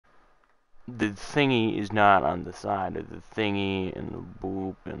the thingy is not on the side of the thingy and the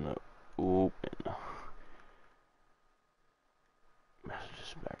boop and the oop and the message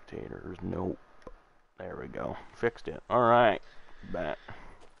spectators. Nope. There we go. Fixed it. Alright. Bet.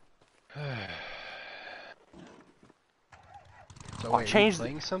 So I wait, are you changed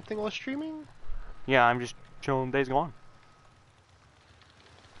playing something while streaming? Yeah, I'm just chilling Days Gone.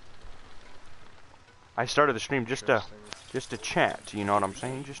 I started the stream just to chat, you know what I'm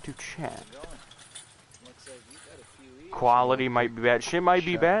saying? Just to chat. Quality might be bad. Shit might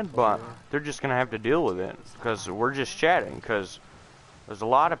be bad, but they're just gonna have to deal with it. Because we're just chatting. Because there's a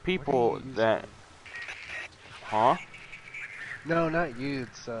lot of people that... Huh? No, not you.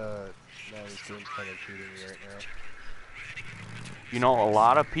 It's, no, this game's kind of treating me right now. You know, a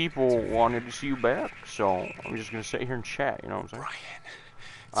lot of people wanted to see you back, so I'm just gonna sit here and chat, you know what I'm saying?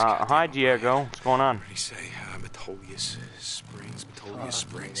 Hi Diego, what's going on? Metolius Springs, Metolius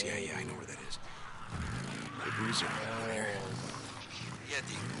Springs. Yeah, I know where that is. Hey, Bruiser.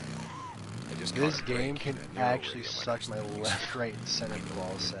 This game can actually suck my left, right, and center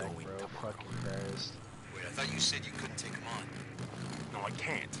ball sack, bro. Fucking Christ. Wait, I thought you said you couldn't take them on. No, I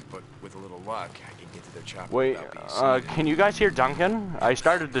can't, but with a little luck, I can get to their chopper. Wait, can you guys hear Duncan? I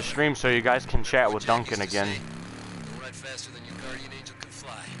started the stream so you guys can chat with Duncan again. Right faster than your guardian angel can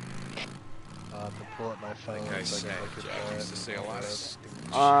fly. To pull up my phone so I can look at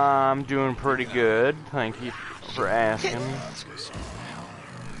that. I'm doing pretty good. Thank you for asking.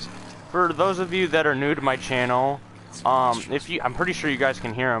 For those of you that are new to my channel, I'm pretty sure you guys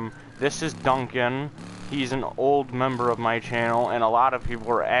can hear him. This is Duncan. He's an old member of my channel, and a lot of people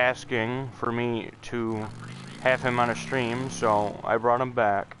were asking for me to have him on a stream, so I brought him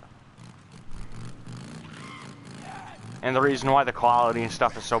back. And the reason why the quality and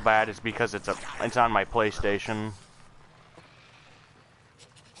stuff is so bad is because it's on my PlayStation.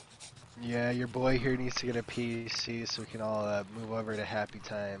 Yeah, your boy here needs to get a PC so we can all move over to happy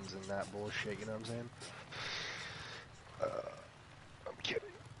times and not bullshit, you know what I'm saying? I'm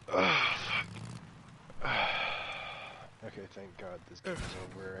kidding. Okay, thank God this game's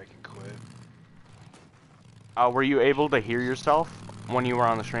over. I can quit. Were you able to hear yourself when you were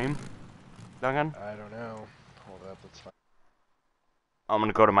on the stream, Duncan? I don't know. Hold up, that's fine. I'm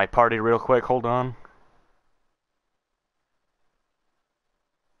gonna go to my party real quick, hold on.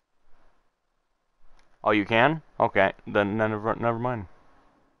 Oh, you can? Okay, then never mind.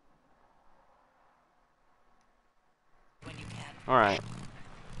 Alright.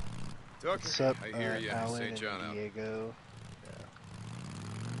 What's up, Alan and Diego? Yeah.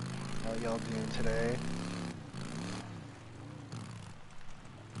 How y'all doing today?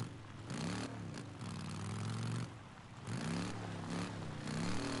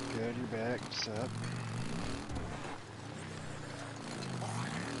 Good, you're back. What's up?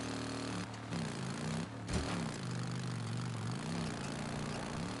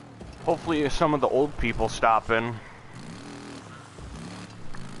 Hopefully some of the old people stop in.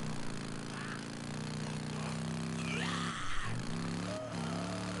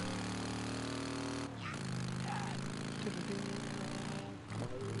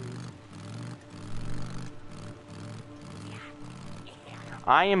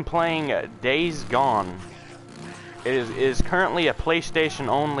 I am playing Days Gone. It is currently a PlayStation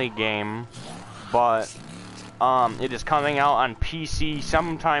only game, but it is coming out on PC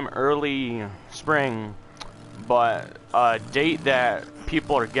sometime early spring, but a date that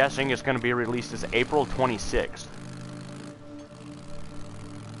people are guessing is going to be released is April 26th.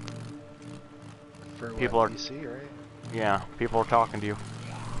 For people what, are PC, right? Yeah, people are talking to you.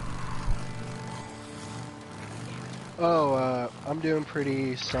 Oh, I'm doing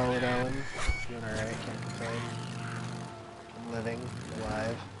pretty solid, Alan. Doing alright, can't complain. I'm living,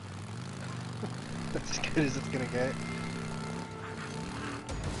 alive. That's as good as it's gonna get.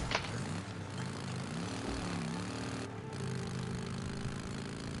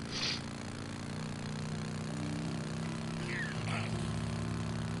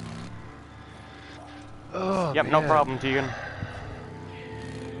 Oh, yep, man. no problem, Tegan.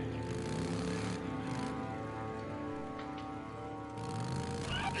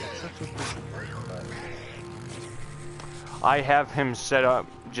 I have him set up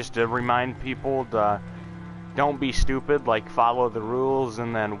just to remind people to don't be stupid, like follow the rules,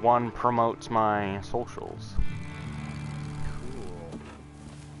 and then one promotes my socials. Cool.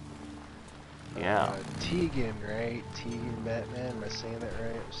 Yeah. Tegan, right? Tegan Batman, am I saying that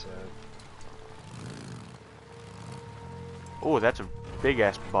right? So. Oh, that's a big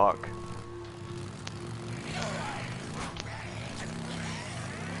ass buck.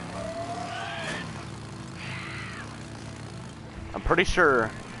 I'm pretty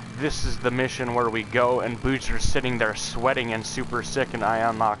sure this is the mission where we go and Booster's sitting there sweating and super sick and I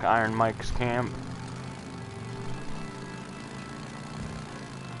unlock Iron Mike's camp.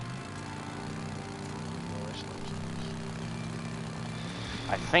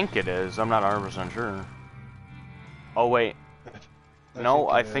 I think it is. I'm not 100% sure. Oh wait. No,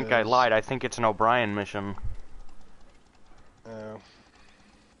 I think I lied. I think it's an O'Brien mission. Oh.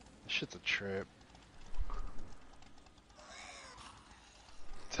 This shit's a trip.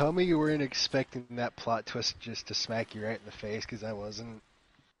 Tell me you weren't expecting that plot twist just to smack you right in the face, because I wasn't.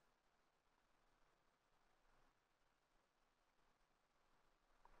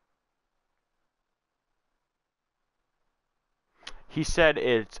 He said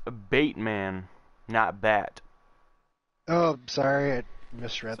it's Bateman, not Bat. Oh, sorry, I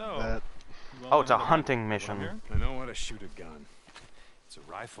misread So, that. Oh, it's a hunting mission. I know how to shoot a gun. It's a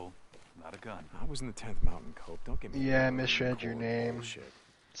rifle, not a gun. I was in the 10th Mountain Cope. Don't get me Yeah, I wrong, misread your cold name. bullshit.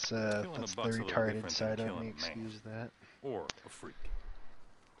 It's Killing a that's the buck's a little retarded different side than of me. killing a man. Excuse that. Or a freak.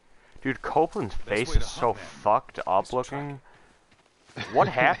 Dude, Copeland's face way to is so hunt, man, fucked up is to track looking. What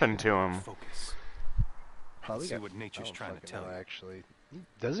happened to him? Focus. Probably See got, what nature's I don't trying to fucking tell know, you. actually.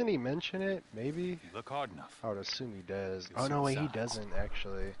 Doesn't he mention it? Maybe? If you look hard enough. I would assume he does. You'll Oh see no, the wait, he signs. doesn't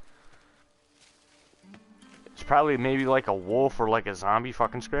actually. It's probably maybe like a wolf or like a zombie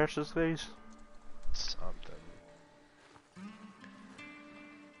fucking scratched his face. Something.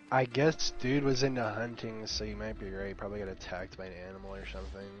 I guess dude was into hunting, so you might be right. He probably got attacked by an animal or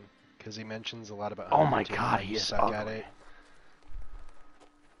something. Because he mentions a lot about Oh hunting. my and god, how he you is suck at ugly. it.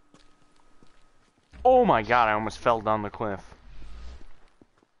 Oh my god, I almost fell down the cliff.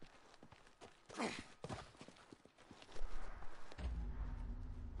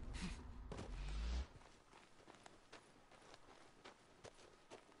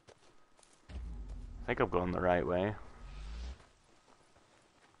 I think I'm going the right way.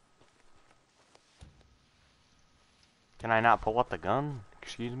 Can I not pull up the gun?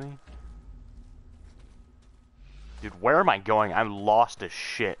 Excuse me? Dude, where am I going? I'm lost as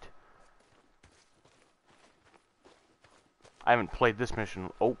shit. I haven't played this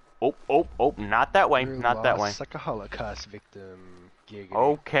mission. Oh, not that way, You're not that way. lost like a Holocaust victim. Giggity.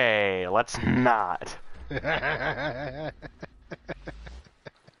 Okay, let's not.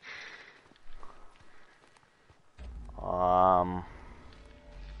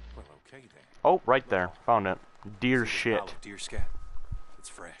 Well, okay then. Oh, right there. Found it. Deer See this shit. pile of deer scat? It's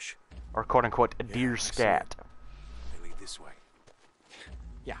fresh. Or quote unquote, Yeah, deer I see scat. They lead this way.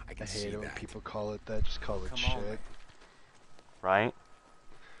 Yeah, I I can hate see it when that. people call it that. Just call it Come shit. on, man. Right?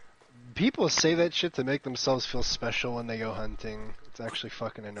 People say that shit to make themselves feel special when they go hunting. It's actually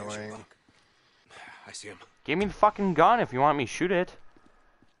fucking There's your annoying. buck. I see him. Give me the fucking gun if you want me to shoot it.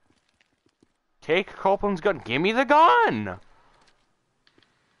 Take Copeland's gun. Give me the gun! Now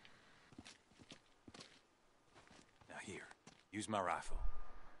here, use my rifle.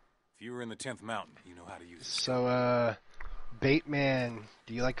 If you were in the 10th mountain, you know how to use it. So, Bateman,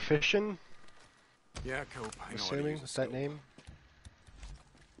 do you like fishing? Yeah, Cope. I know how to Assuming use a with that scope. name?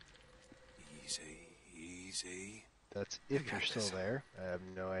 Easy. That's if got you're still this. there. I have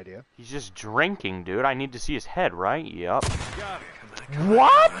no idea. He's just drinking, dude. I need to see his head, right? Yep. Got it.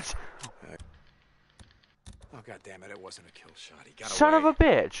 What? Oh, God damn it, it wasn't a kill shot. He got Son away. of a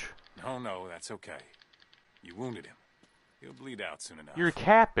bitch. No, that's okay. You wounded him. He'll bleed out soon enough. You're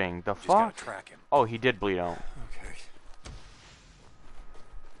capping. The Just gotta fuck? track him. Oh, he did bleed out. Okay.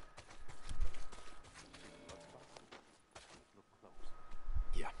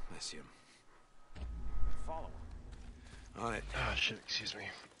 Yeah, I see him. Follow him. On it. Oh shit, excuse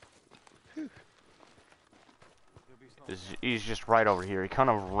me. He's just right over here. He couldn't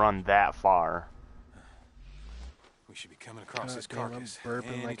have run that far. We should be coming across God this damn, I'm carcass.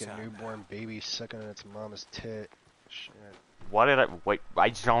 burping like a anytime newborn baby sucking on its mama's tit. Shit. What did I... Wait,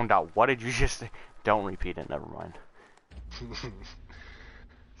 I zoned out. What did you just say? Don't repeat it. Never mind.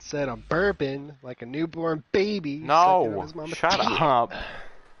 Said I'm burping like a newborn baby. sucking on No! his mama's Shut tit. up.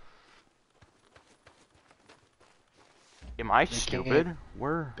 Am I They stupid? can't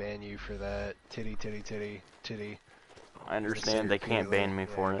Where? Ban you for that. Titty, titty, titty, titty. I understand they can't ban me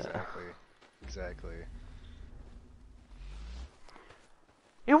for it. Exactly.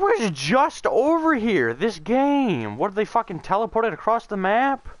 It was just over here, this game. What, did they fucking teleport it across the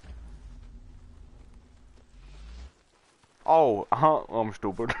map? Oh, I'm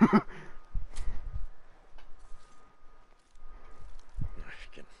stupid. I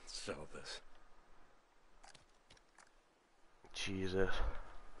can sell this. Jesus.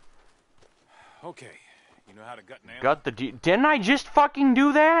 Okay, you know how to gut an animal? Got the didn't I just fucking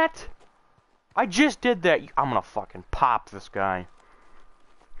do that? I just did that. I'm gonna fucking pop this guy.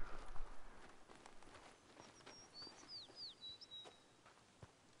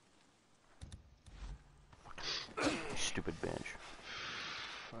 stupid bitch.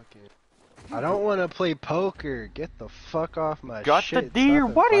 Fuck it. I don't want to play poker. Get the fuck off my Got shit. the deer.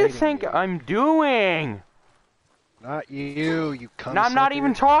 Stop What do you inviting think me. I'm doing? Not you cum No, I'm not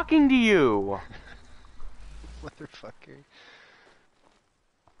even talking to you. Motherfucker.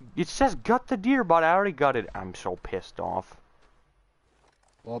 It says gut the deer, but I already got it. I'm so pissed off.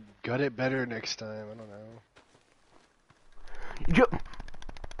 Well, gut it better next time. I don't know. You...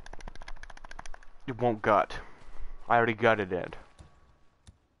 It won't gut. I already gutted it.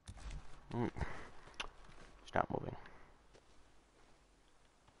 Stop moving.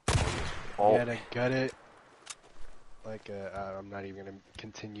 You had to gut it. Like, I'm not even gonna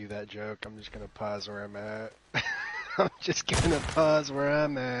continue that joke. I'm just gonna pause where I'm at. I'm just gonna pause where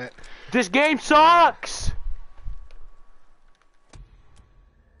I'm at. This game sucks!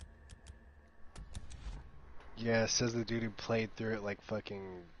 Yeah, says the dude who played through it like fucking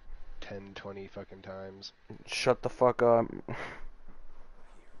 10, 20 fucking times. Shut the fuck up.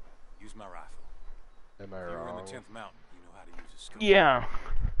 Use my rifle. Am I If you were in wrong? the 10th mountain, you know how to use a scope. Yeah.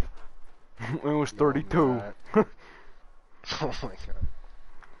 It was 32. No, oh my god.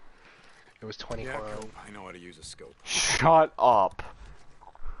 It was 21. Yeah, Cope, I know how to use a scope. Shut up.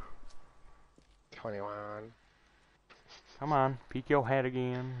 21. Come on, peek your head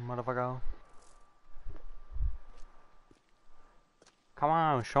again, motherfucker. Come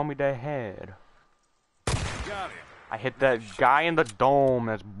on, show me that head. Got it. I hit that guy in the dome.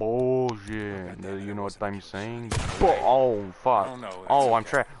 That's bullshit. You know what I'm saying? Oh fuck. Oh, no, Oh, I'm okay.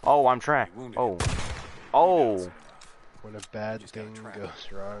 trapped. Oh, I'm trapped. Oh. Oh. When a bad Just gotta thing try.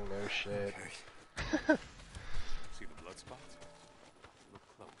 goes wrong, no shit. Okay. See the blood spots? Look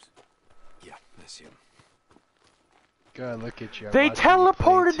close. Yeah, I see him. God, look at you. I'm They watching you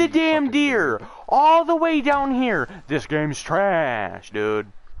play teleported the until you damn fucking deer do it. all the way down here. This game's trash,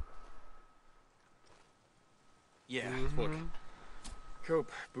 dude. Yeah, look.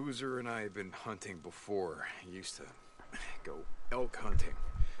 Cope, Boozer and I have been hunting before. He used to go elk hunting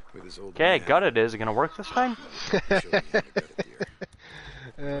with his old Okay, man. got it. Is it gonna work this time? Show you how to gut a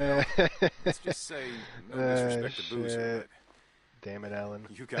deer. Let's just say, no disrespect to Boozer, shit. Damn it, Alan.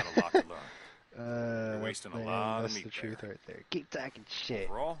 but you got a lot to learn. You're wasting a man, lot of that's meat the truth there. right there. Keep talking shit.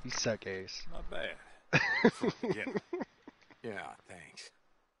 Overall, You suck, Ace. not bad. Forget it. Yeah, thanks.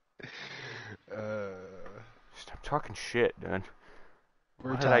 Stop talking shit, dude.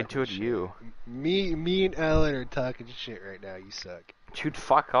 We're What did I talking do to shit. you? Me and Alan are talking shit right now. You suck. Dude,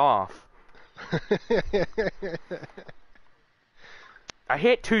 fuck off. I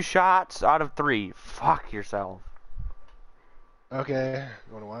hit 2 shots out of 3. Fuck yourself. Okay,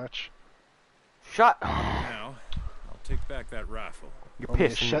 you wanna watch? Shut. Now, I'll take back that rifle. You're Want me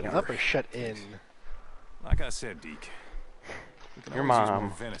to pissing shut me up off. or shut in? Like I said, Deke, we can Your always use mom.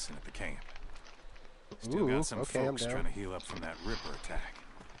 more venison at the camp. Still Ooh, got some okay, I'm folks down. trying to heal up from that Ripper attack.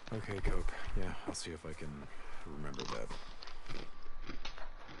 Okay, Cope. Yeah, I'll see if I can remember that.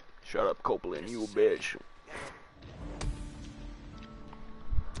 Shut up, Copeland, you bitch.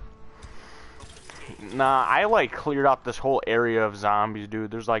 Nah, I like cleared out this whole area of zombies,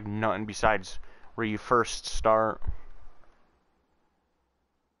 dude. There's like nothing besides where you first start.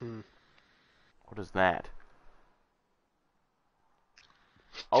 What is that?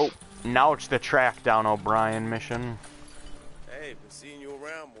 Oh, now it's the track down O'Brien mission. Hey, been seeing you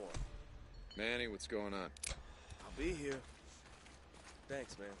around more. Manny, what's going on? I'll be here.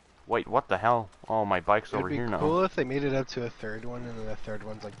 Thanks, man. Wait, what the hell? Oh, my bike's It'd over be here now. cool if they made it up to a third one, and then the third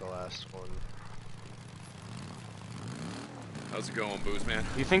one's like the last one. How's it going, Booze Man?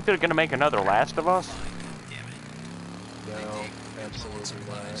 You think they're gonna make another Last of Us? No, absolutely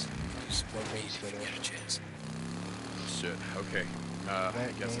not. That game's finished. Shit, okay. I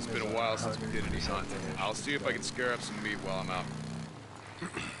That guess it's game been is a while since we did any 100% hunting. finished. I'll see if I can scare up some meat while I'm out.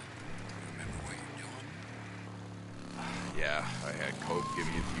 Yeah, I had Cope give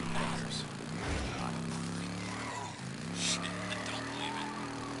me a few pointers.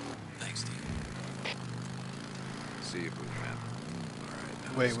 Thanks, Steve. See you, Booze Man.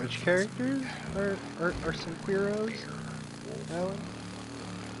 Alright. Wait, which characters are some queeros? Alan?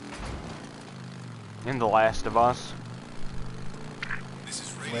 In The Last of Us? This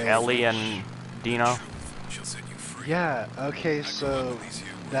is Wait, Ellie and Dino? She'll set you free. Yeah, okay, so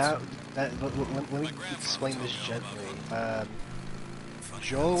that let me explain this gently.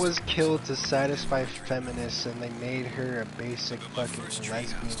 Joel was killed to satisfy feminists, and they made her a basic fucking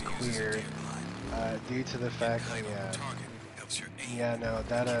lesbian queer due to the fact that no,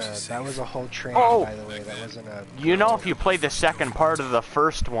 that was a whole train, Oh! by the way. That wasn't a. You know, if you play the second part of the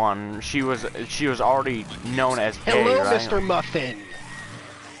first one, she was already known as gay, Hello, right? Mr. Muffin.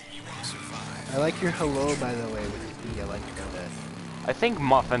 I like your hello, by the way, with I like to know that. I think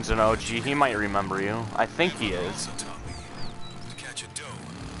Muffin's an OG. He might remember you. I think he is.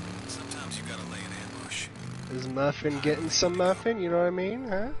 Is Muffin getting some muffin? You know what I mean,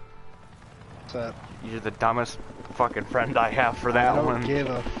 huh? What's up? You're the dumbest fucking friend I have for that one. I don't give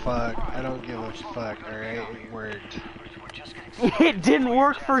a fuck. I don't give a fuck, alright? It worked. It didn't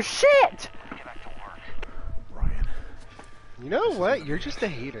work for shit! You know what? You're just a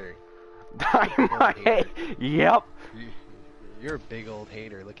hater. Yep. You're a big old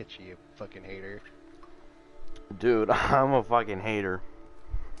hater. Look at you, you fucking hater. Dude, I'm a fucking hater.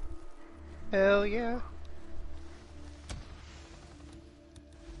 Hell yeah.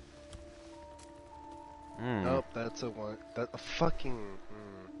 Nope, that's a one. That a fucking.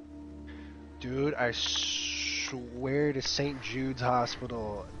 Dude, I swear to St. Jude's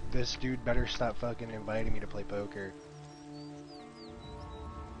Hospital, this dude better stop fucking inviting me to play poker.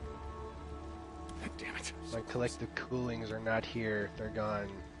 Damn it. My collective coolings are not here. They're gone.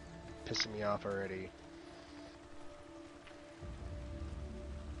 Pissing me off already.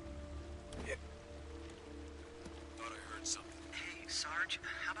 Yeah. Thought I heard something. Hey, Sarge,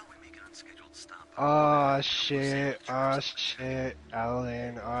 how about we make an unscheduled stop? Oh shit,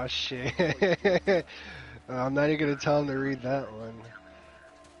 Alan, oh shit. I'm not even gonna tell him to read that one.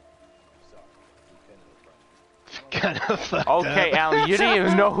 Kinda fucked Okay, up. Alan, you didn't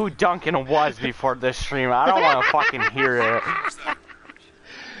even know who Duncan was before this stream. I don't want to fucking hear it.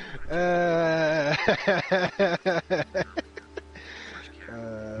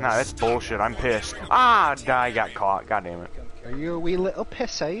 Nah, that's bullshit. I'm pissed. Ah, I got caught. God damn it. Are you a wee little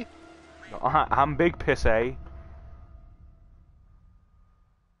pissy? I'm big pissy.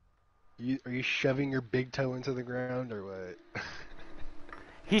 Are you shoving your big toe into the ground or what?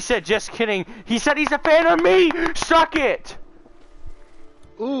 He said, just kidding. He said he's a fan of me. Suck it.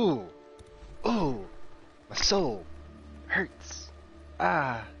 Ooh. Ooh. My soul hurts.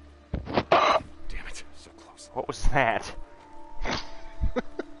 Ah. Damn it. So close. What was that?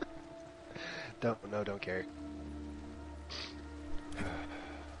 Don't care.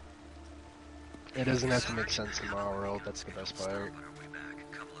 It doesn't have to make sense in my world, that's the best part. On our way back,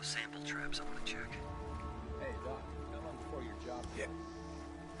 a couple of sample traps I want to check. Hey, Doc, how long before your job? Yeah.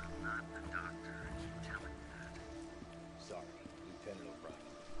 I'm not a doctor. I keep telling you that. Sorry, Lieutenant O'Brien.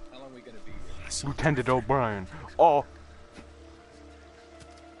 How long are we gonna be here? Lieutenant O'Brien. Oh.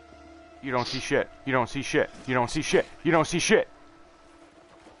 You don't see shit. You don't see shit. You don't see shit. You don't see shit.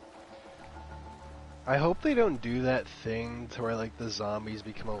 I hope they don't do that thing to where like the zombies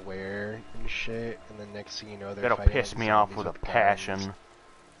become aware and shit, and then next thing you know they're That'll fighting piss like me off zombies with a guns. passion.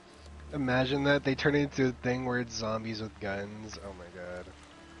 Imagine that they turn into a thing where it's zombies with guns. Oh my god.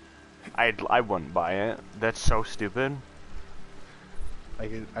 I wouldn't buy it. That's so stupid.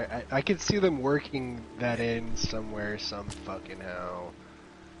 I could see them working that in somewhere, some fucking how.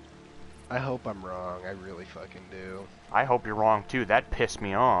 I hope I'm wrong. I really fucking do. I hope you're wrong too. That pissed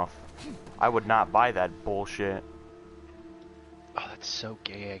me off. I would not buy that bullshit. Oh, that's so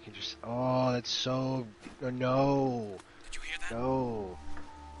gay. I can just. Oh, that's so. No. Did you hear that? No.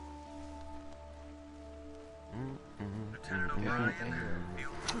 Lieutenant O'Brien,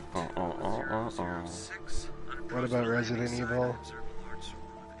 What about Resident Evil?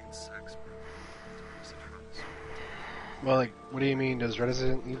 Well, like, what do you mean? Does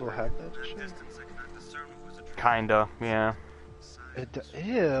Resident Evil have that shit? Kinda, yeah.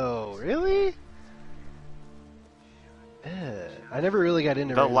 Ew, really? I never really got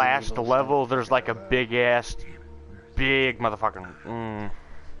into The Resident last Evil level, stuff. there's like a big motherfucking.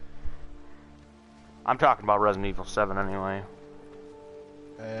 I'm talking about Resident Evil 7 anyway.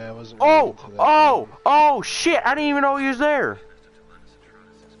 I wasn't really into that game. Oh, shit! I didn't even know he was there.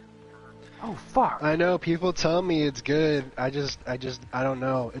 Oh fuck! I know people tell me it's good. I don't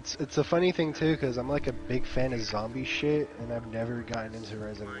know. It's a funny thing too, because I'm like a big fan of zombie shit, and I've never gotten into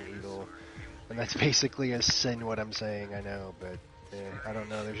Resident Evil, and that's basically a sin. What I'm saying, I know, but I don't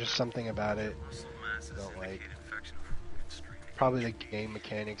know. There's just something about it I don't like. Probably the game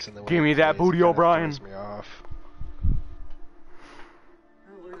mechanics and the way Give me it that plays booty, kinda O'Brien. throws me off.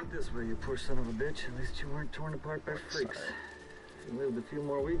 Well, look at this way, you poor son of a bitch. At least you weren't torn apart by freaks. If you lived a few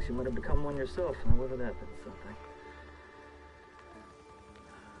more weeks, you might have become one yourself. Now, whether that been something.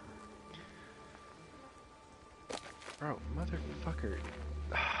 Bro, motherfucker.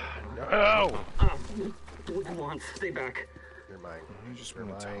 No! What do you want? Stay back. You're mine. You just You're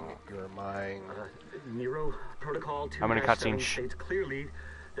want to mine. talk. You're mine. Nero Protocol 2 How many cutscenes? states clearly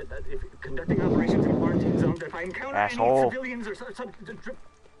that if conducting operations in quarantine zones, that if I encounter Asshole. any civilians or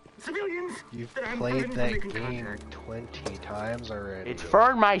civilians, You've that I'm played forbidden from that making game contact. 20 times already. It's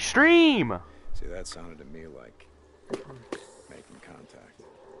for my stream. See, that sounded to me like Making contact.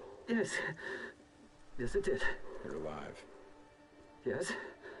 Yes. Yes, it did. You're alive. Yes.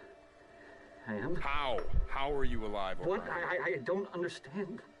 I am. How? How are you alive, What? O'Brien? I don't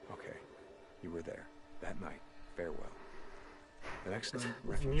understand. Okay. You were there. That night. Farewell. The next night,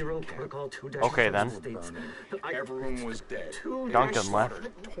 Nero refugee camp. Protocol 2 Okay, then. States. Everyone was dead. Duncan left.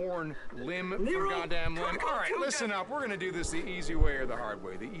 Torn limb Nero, from goddamn limb. Protocol All right, 2 listen up. We're gonna do this the easy way or the hard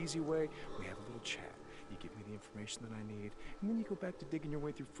way. The easy way, we have a little chat. You give me the information that I need, and then you go back to digging your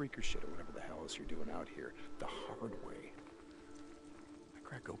way through freaker shit or whatever the hell else you're doing out here. The hard way. I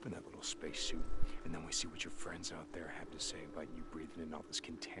crack open that little spacesuit, and then we see what your friends out there have to say about you breathing in all this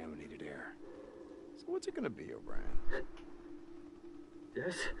contaminated air. So what's it gonna be, O'Brien?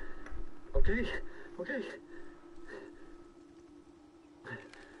 Yes. Okay. Okay.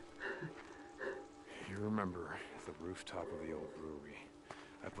 You remember the rooftop of the old brewery.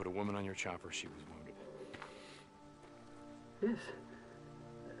 I put a woman on your chopper. She was wounded. Yes.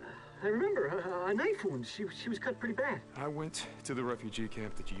 I remember a knife wound. She was cut pretty bad. I went to the refugee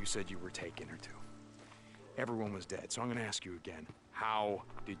camp that you said you were taking her to. Everyone was dead, so I'm gonna ask you again. How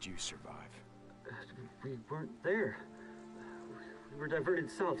did you survive? We weren't there. We were diverted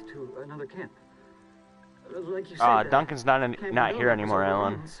south to another camp. Like you said, Duncan's not here anymore,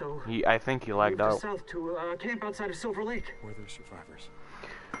 Alan. Overrun, so I think he lagged moved out. south to a camp outside of Silver Lake. Were there survivors?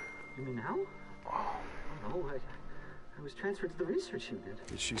 You mean now? Oh, no, I was transferred to the research unit.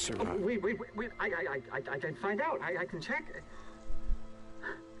 Did she Oh, survive? wait. I can find out. I can check.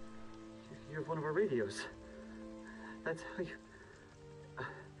 You have one of our radios. That's how you...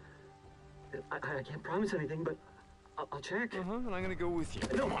 I can't promise anything, but I'll check. And I'm gonna go with you.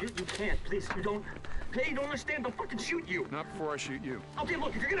 No, you can't. Please, you don't... Hey, you don't understand. They'll fucking shoot you. Not before I shoot you. Okay,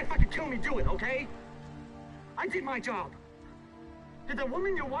 look, if you're gonna fucking kill me, do it, okay? I did my job. Did that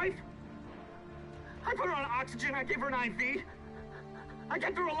woman your wife? I put her on oxygen. I gave her an IV. I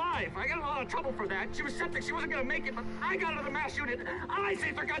kept her alive. I got in a lot of trouble for that. She was septic. She wasn't gonna make it, but I got her to the mass unit. I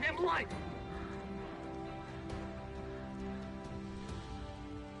saved her goddamn life.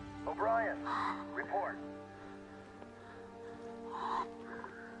 O'Brien, report.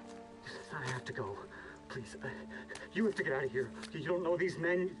 I have to go. Please, you have to get out of here. You don't know these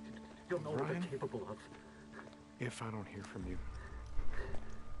men. You don't know what they're Ryan? capable of. If I don't hear from you,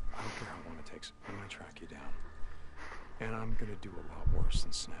 I don't care how long it takes. I'm gonna track you down. And I'm gonna do a lot worse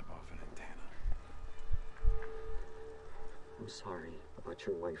than snap off an antenna. I'm sorry about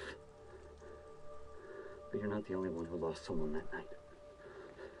your wife. But you're not the only one who lost someone that night.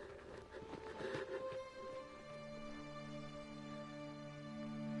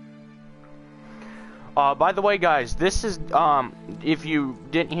 By the way, guys, this is, if you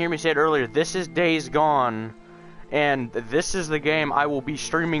didn't hear me say it earlier, this is Days Gone, and this is the game I will be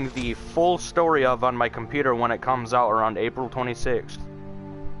streaming the full story of on my computer when it comes out around April 26th.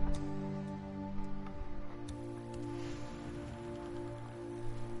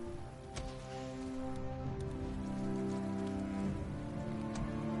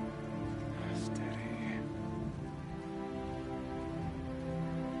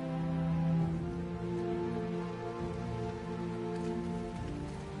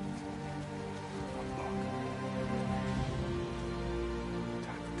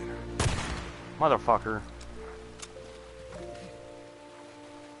 Motherfucker.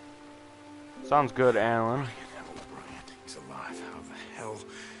 Sounds good, Alan. He's alive. How the hell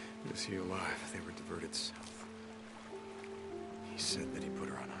is he alive? They were diverted south. He said that he put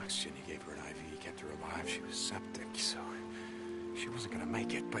her on oxygen. He gave her an IV. He kept her alive. She was septic, so she wasn't gonna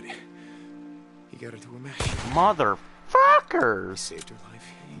make it, but he got her to a mass. He Motherfuckers! saved her life.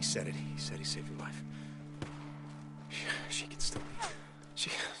 He said it. He said he saved her life. She can still live.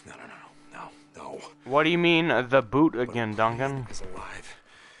 No. What do you mean, the boot again, Duncan? Is alive.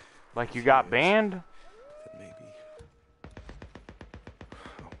 Like you got banned? That maybe.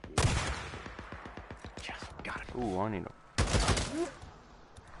 Yes, got it. Ooh, I need to...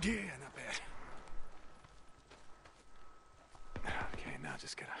 Yeah, not bad. Okay, now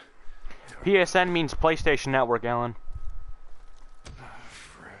just gotta... PSN means PlayStation Network, Alan.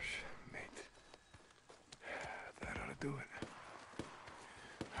 Fresh mate. That ought to do it.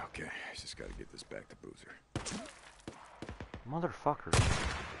 Okay, I just gotta get this back to Boozer. Motherfucker.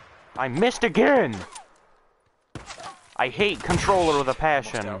 I missed again! I hate controller with a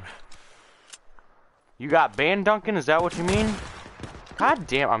passion. You got banned, Duncan? Is that what you mean? God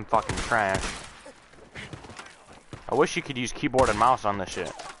damn, I'm fucking trash. I wish you could use keyboard and mouse on this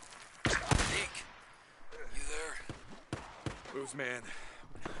shit. Nick, you there? Booze man.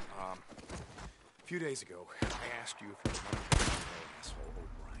 A few days ago, I asked you if you remember that asshole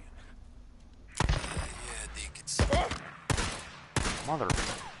O'Brien. Yeah, Deke, Mother.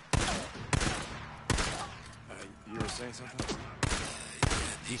 You were saying something?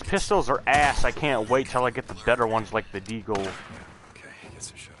 These pistols are ass. I can't wait till I get the better ones like the Deagle. Okay, get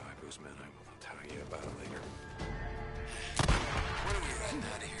some shut-eye boost, man. I will tell you about it later. When are we riding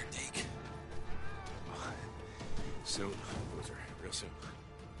out of here, Deke? Soon, Boozer. Real soon.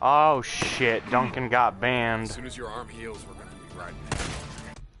 Oh shit, Duncan got banned. As soon as your arm heals, we're gonna be riding.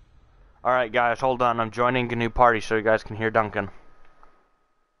 Alright guys, hold on. I'm joining a new party so you guys can hear Duncan.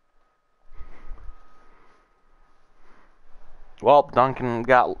 Well, Duncan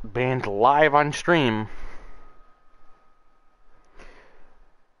got banned live on stream.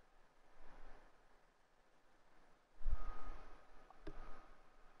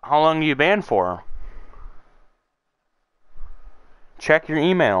 How long are you banned for? Check your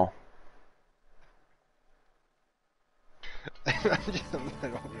email.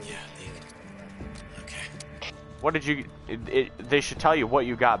 What did you... they should tell you what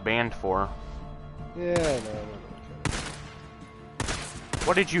you got banned for. Yeah, no.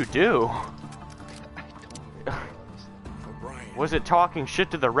 What did you do? O'Brien. Was it talking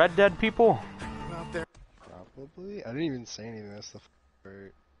shit to the Red Dead people? You out there? Probably. I didn't even say anything. That's the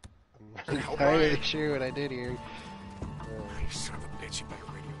part. I'm not entirely sure what I did here. You son of a bitch, you better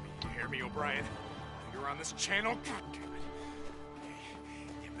radio me. You hear me, O'Brien? You're on this channel? God damn it. Okay,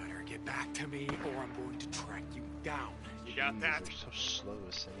 you better get back to me or I'm going to track you down. You got that? They're so slow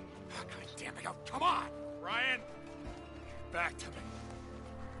at sending God emails. damn it. Come on, Ryan. Back to me.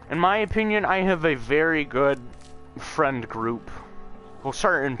 In my opinion, I have a very good friend group. Well,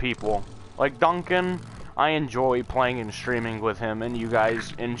 certain people. Like Duncan, I enjoy playing and streaming with him, and you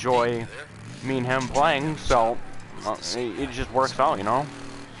guys enjoy me and him playing, so it just works out, you know?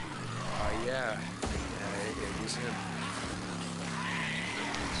 Yeah. It was him.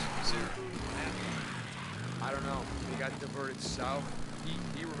 I don't know. He got diverted south.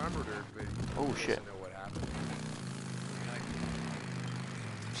 He remembered her, but Oh, he shit. doesn't know what happened.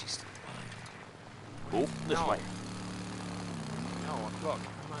 Oh, this No. way. No, look,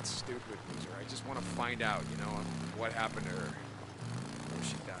 I'm not stupid, Boozer. I just want to find out, you know, what happened to her. Where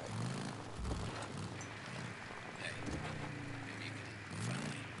she died.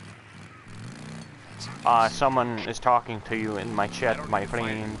 Someone is talking to you in my I chat, don't my need to find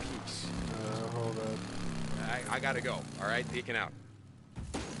friend. any peace. Hold up. I gotta go, alright? Peeking out.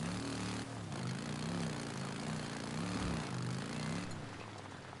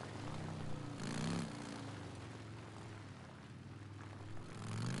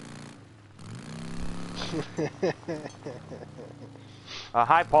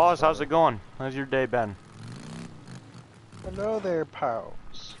 Hi, Paws. How's it going? How's your day been? Hello there, pals.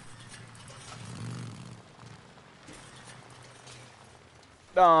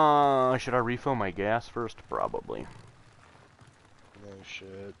 Should I refill my gas first? Probably. No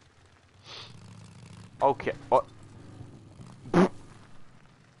shit. Okay. What?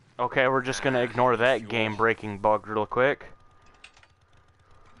 Okay, we're just gonna ignore that game-breaking bug real quick.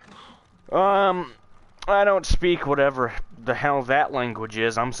 I don't speak whatever the hell that language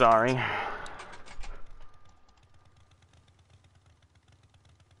is. I'm sorry.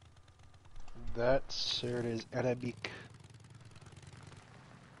 That shirt is Arabic.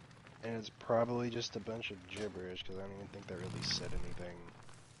 And it's probably just a bunch of gibberish, because I don't even think that really said anything.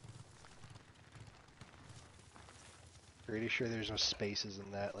 Pretty sure there's no spaces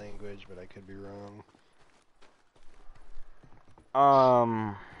in that language, but I could be wrong.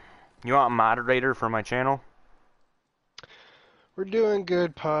 You want a moderator for my channel? We're doing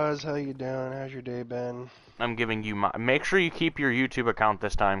good, Paz. How you doing? How's your day been? I'm giving you mod. Make sure you keep your YouTube account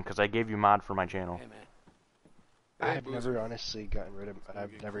this time, because I gave you mod for my channel. Hey, man. I've never honestly gotten rid of.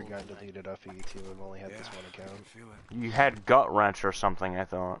 I've never gotten deleted off of YouTube. I've only had this one account. You had Gut Wrench or something, I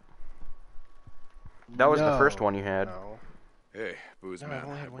thought. That was the first one you had. No. Hey, Booze No, man, I've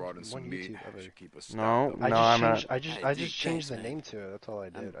only I had brought one in some YouTube meat. ever. Should keep us No, stocked up. no, I I'm just not. changed. I just changed the name to it. That's all I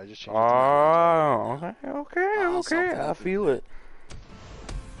did. I just changed. Oh, okay. I feel it.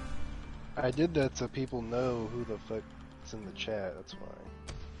 I did that so people know who the fuck's in the chat. That's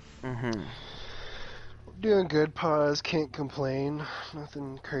why. Mm-hmm. Doing good, Pause. Can't complain.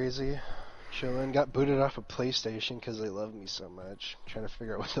 Nothing crazy. Chilling. Got booted off a PlayStation because they love me so much. Trying to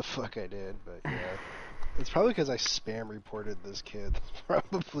figure out what the fuck I did, but yeah. It's probably because I spam reported this kid. That's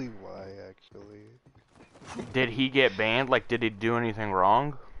probably why, actually. Did he get banned? Like, did he do anything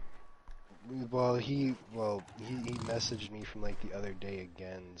wrong? Well, he messaged me from like the other day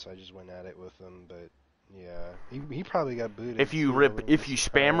again, so I just went at it with him. But yeah, he probably got booted. If you too. I wouldn't be spam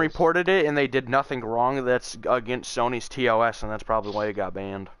surprised. reported it and they did nothing wrong, that's against Sony's TOS, and that's probably why it got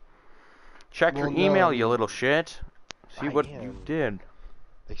banned. Check your Well, no, email, I you mean, little shit. See I what you am. did.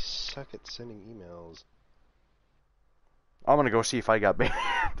 They suck at sending emails. I'm gonna go see if I got banned.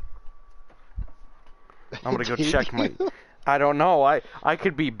 I'm gonna go Did check my... you? I don't know. I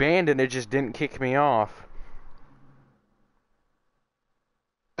could be banned and it just didn't kick me off.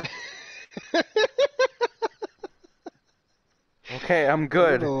 Okay, I'm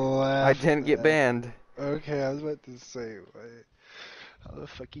good. I'm gonna I laugh didn't at get that. banned. Okay, I was about to say, what? How the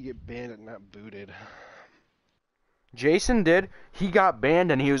fuck you get banned and not booted? Jason did. He got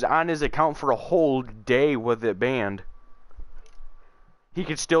banned and he was on his account for a whole day with it banned. He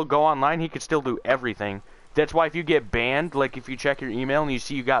could still go online. He could still do everything. That's why if you get banned, like if you check your email and you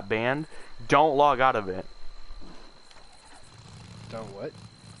see you got banned, don't log out of it. Don't what?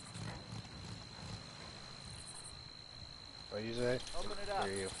 What you say? Open it up.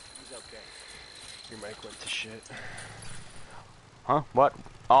 Hear you. He's okay. Your mic went to shit. Huh? What?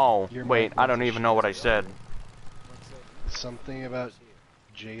 Oh, Your wait. mic I went don't to even shit. know what I said. Something about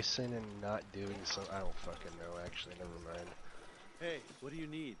Jason and not doing so. I don't fucking know, actually. Never mind. Hey, what do you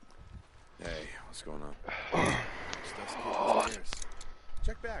need? Hey, what's going on? Stuff's upstairs.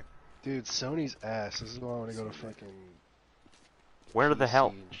 Check back. Dude, Sony's ass. This is why I want to go to fucking. Where the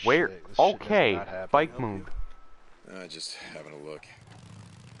hell? PC and Where? shit. This shit does Okay. not happen. Bike move. Just having a look.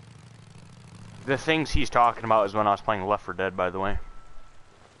 The things he's talking about is when I was playing Left 4 Dead, by the way.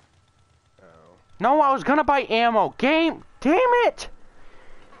 Oh. No, I was gonna buy ammo. Game. Damn it!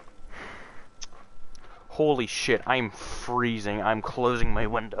 Holy shit, I'm freezing. I'm closing my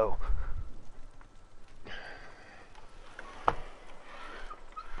window.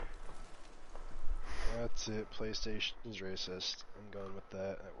 That's it. PlayStation's racist. I'm going with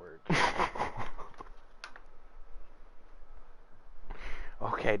that at work.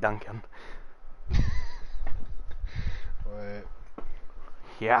 Okay, Duncan. What?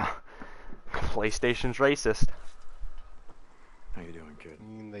 Yeah. PlayStation's racist. How you doing, kid? I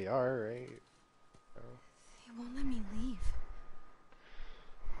mean, they are, right? He won't let me leave.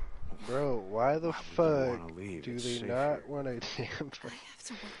 Bro, why the Why would you fuck wanna leave? do It's they safe not here. want to damn... I have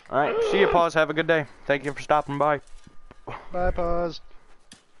to work. Alright, see you, Paws. Have a good day. Thank you for stopping by. Bye, pause.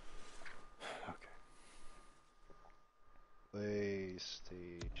 Okay.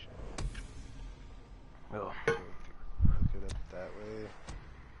 PlayStation. Oh. Hook it up that way.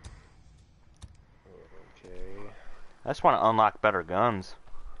 Okay. I just want to unlock better guns.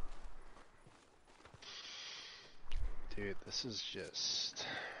 Dude, this is just...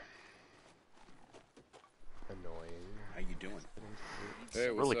 annoying. How you doing? Hey,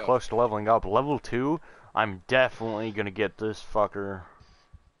 what's Really up? close to leveling up. Level 2, I'm definitely going to get this fucker.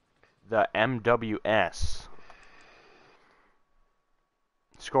 The MWS.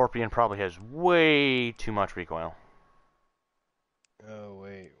 Scorpion probably has way too much recoil. Oh,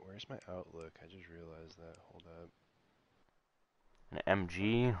 wait. Where's my outlook? I just realized that. Hold up. An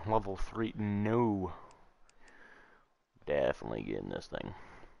MG, level 3, no. Definitely getting this thing.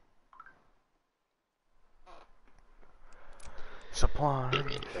 Supply.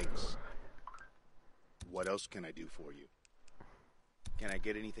 Thanks. What else can I do for you? Can I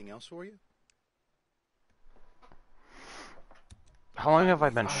get anything else for you? How long have I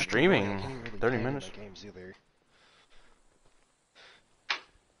been I can't streaming? really 30 game in minutes? my games either.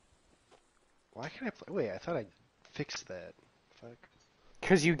 Why can't I play? Wait, I thought I fixed that. Fuck.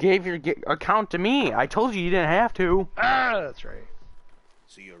 Because you gave your account to me. I told you you didn't have to. Ah, that's right.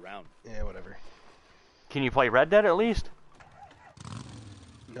 See you around. Yeah, whatever. Can you play Red Dead at least?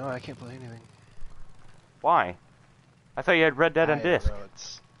 No, I can't play anything. Why? I thought you had Red Dead on disc. No,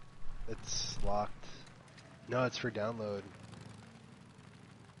 it's locked. No, it's for download.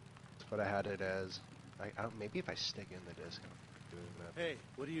 That's what I had it as. I don't, maybe if I stick in the disc. I'll do that. Hey,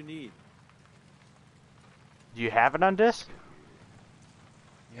 what do you need? Do you have it on disc?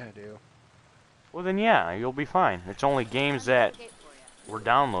 Yeah, I do. Well then yeah, you'll be fine. It's only games that were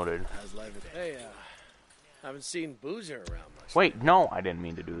downloaded. How's life at Hey, haven't seen Boozer around much. Wait, no, I didn't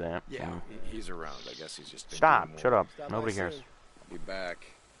mean to do that. Yeah, he's around. I guess he's just. been Stop, doing shut more. up. Nobody cares. Be back.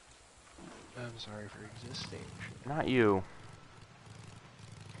 I'm sorry for existing. Not you.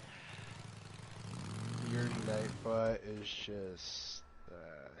 Your Nightbot is just,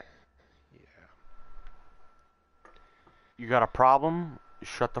 yeah. You got a problem?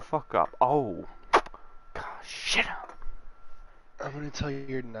 Shut the fuck up. Oh. God, shit up. I'm gonna tell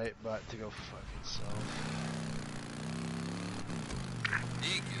your Nightbot to go fuck itself.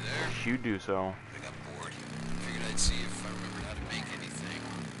 Deke, you there? You do so. I got bored. Figured I'd see if I remembered how to make anything.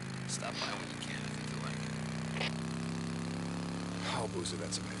 Stop by when you can if you feel like it. Oh, Boozer,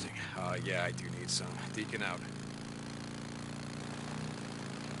 that's amazing. Yeah, I do need some. Deacon out.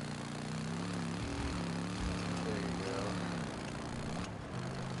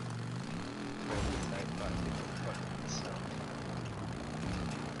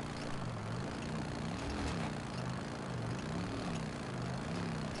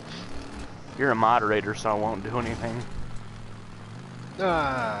 You're a moderator, so I won't do anything.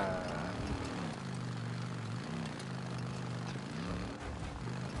 Ah.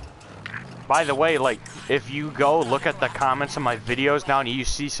 By the way, like, if you go look at the comments of my videos now and you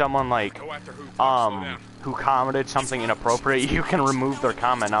see someone like, who commented something inappropriate, you can remove their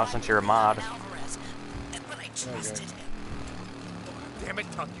comment now since you're a mod. Okay. Damn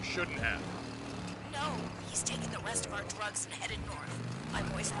it, Tuck, you shouldn't have. No, he's taken the rest of our drugs and headed north. My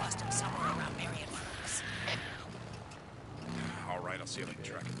boys lost him somewhere around Marion Farms. All right, I'll see if I can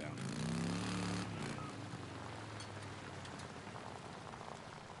track it down.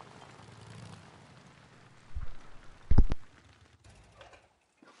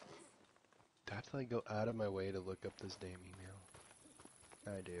 Do I have to like go out of my way to look up this damn email?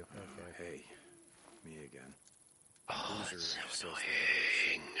 I do. Okay. Hey, me again. Oh, Boozer that's so says that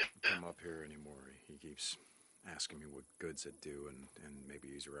I shouldn't come up here anymore. He keeps asking me what good's it do, and maybe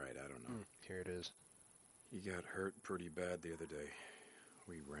he's right. I don't know. Here it is. He got hurt pretty bad the other day.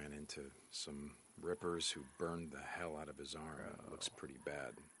 We ran into some rippers who burned the hell out of his arm. It looks pretty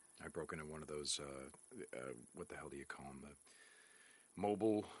bad. I broke into one of those, what the hell do you call them? The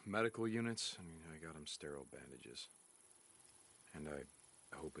mobile medical units. I mean, I got him sterile bandages. And I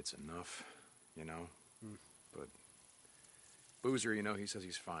hope it's enough, you know? But Boozer, you know, he says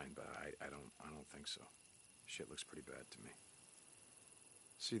he's fine, but I don't think so. Shit looks pretty bad to me.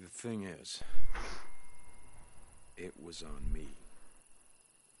 See, the thing is, it was on me.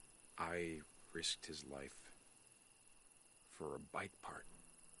 I risked his life for a bike part.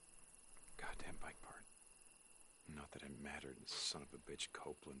 Goddamn bike part. Not that it mattered. The son of a bitch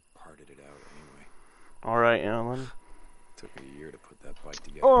Copeland parted it out anyway. Alright, Alan. Took me a year to put that bike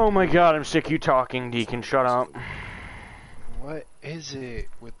together. Oh my god, I'm sick of you talking, Deacon. Shut up. What is it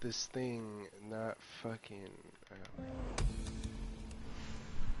with this thing not fucking... what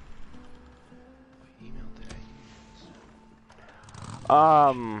email did I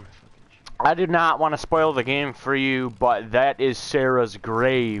use? I do not want to spoil the game for you, but that is Sarah's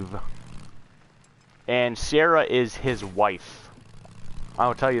grave. And Sarah is his wife.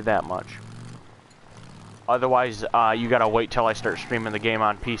 I'll tell you that much. Otherwise, you gotta wait till I start streaming the game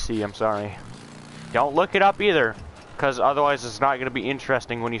on PC, I'm sorry. Don't look it up either, because otherwise it's not gonna be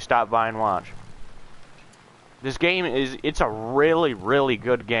interesting when you stop by and watch. This game it's a really, really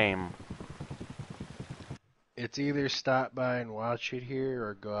good game. It's either stop by and watch it here,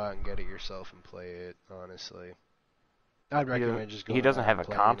 or go out and get it yourself and play it, honestly. I'd recommend just going He doesn't out have a and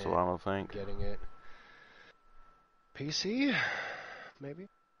playing console, it, I don't think. Getting it. PC? Maybe?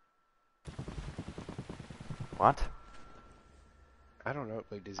 What? I don't know.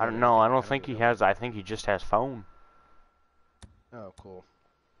 Like, does he I have don't know. I anything? don't think he has. I think he just has phone. Oh, cool.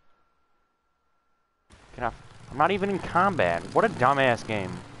 Get off. I'm not even in combat. What a dumbass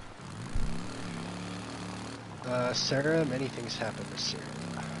game. Sarah, many things happen to Sarah.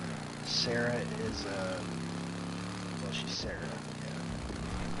 Sarah is, well, she's Sarah, yeah.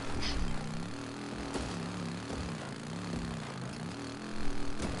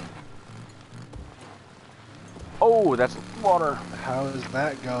 Oh, that's water. How is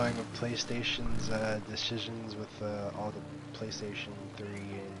that going with PlayStation's decisions with all the PlayStation 3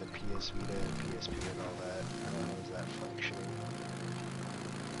 and the PS Vita and PSP and all that? How is that functioning?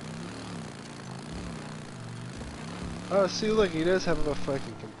 Oh, see, look, he does have a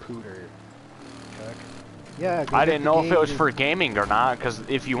fucking computer. Cuck. Yeah, I didn't know if it was for gaming or not, because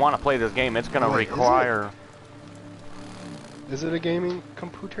if you want to play this game, it's going to require... Is it a gaming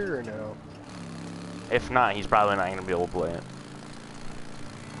computer or no? If not, he's probably not going to be able to play it.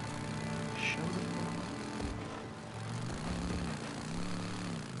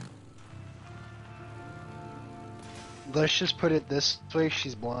 Let's just put it this way,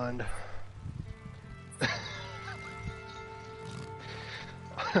 she's blonde.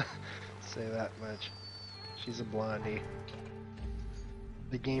 Say that much. She's a blondie.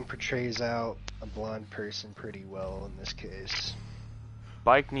 The game portrays out a blonde person pretty well in this case.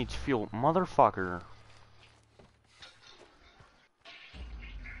 Bike needs fuel. Motherfucker.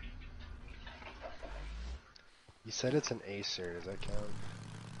 You said it's an Acer, does that count?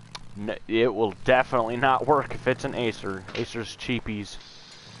 No, it will definitely not work if it's an Acer. Acer's cheapies.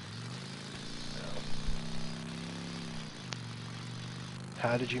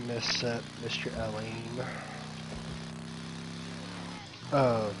 How did you miss Mr. Elaine?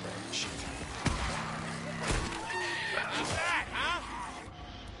 Oh, okay. Shit.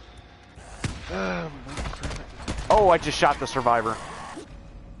 Oh, I just shot the survivor.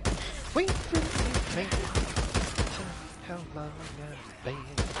 Wait for me, how long I've been.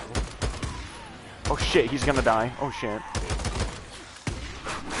 Oh shit, he's gonna die. Oh shit.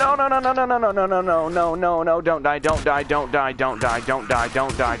 No, no, no, no, no, no, no, no, no, no, no, no, no, don't die, don't die, don't die, don't die, don't die,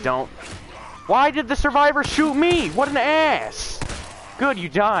 don't die, don't. Why did the survivor shoot me? What an ass! Good, you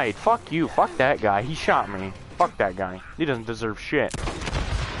died. Fuck you. Fuck that guy. He shot me. Fuck that guy. He doesn't deserve shit.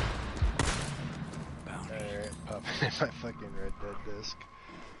 Alright, popping in my fucking Red Dead disc.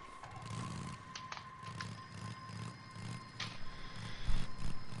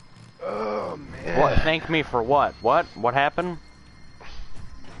 Oh man. What? Thank me for what? What? What happened?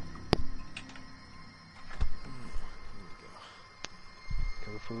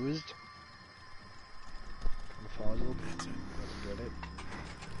 Confused? Confuzzled? Doesn't get it.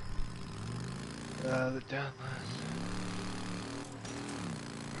 The down last.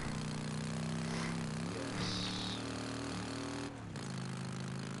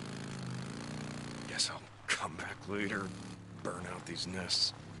 Guess I'll come back later, burn out these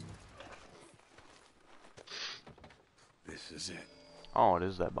nests. This is it. Oh, it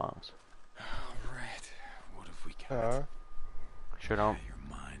is that boss. Alright, what have we got? Shut up. You're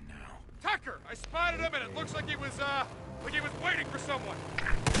mine now. Tucker! I spotted him and it looks like he was waiting for someone.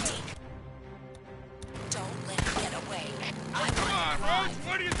 Don't let him get away. Come on, Roach,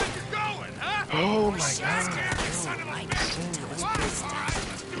 where do you think you're going, huh? Oh my god.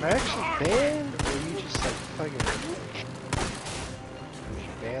 Am I actually banned? Or you just like fucking... You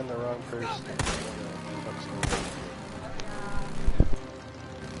banned the wrong person.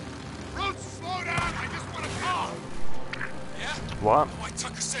 Roach, slow down! I just want to talk! Yeah? What? Why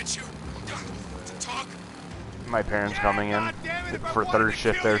Tucker sent you? To talk? My parents coming in for third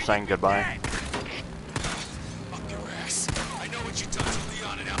shift. They're saying goodbye. Up your ass. I know what you done to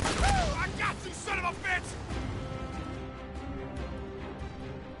Leon and Al. I got you, son of a bitch!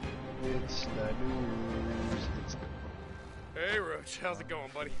 It's the news. It's Hey, Roach, how's it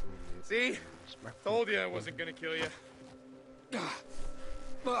going, buddy? See? Told you I wasn't gonna kill you.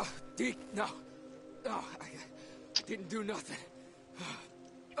 Deke, no. No, I didn't do nothing.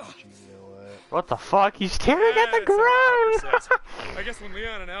 you know what? What the fuck? He's staring at the ground! I guess when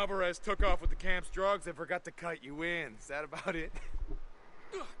Leon and Alvarez took off with the camp's drugs, they forgot to cut you in. Is that about it?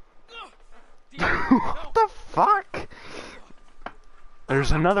 What the fuck?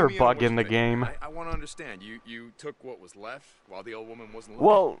 There's another bug in the game. I want to understand. You took what was left while the old woman wasn't looking?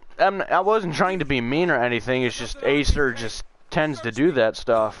 Well, I wasn't trying to be mean or anything. It's just Acer just tends to do that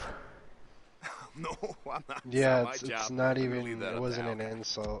stuff. No, I'm not. Yeah, it's not even, it wasn't an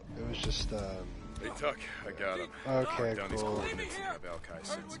insult. It was just, Hey, Tuck, I got him. Okay, Done his cool. coordinates and have Al-Kai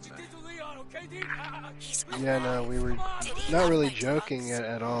since then. Yeah, no, we were not really joking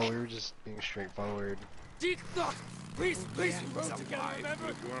at all. We were just being straightforward. Deke, no. Please, please, bro, together, remember?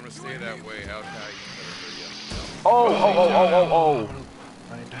 If you want him to stay that way, Al-Kai, you better hurry up.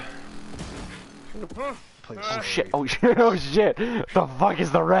 Oh. Please. Oh shit, oh shit, oh shit. The fuck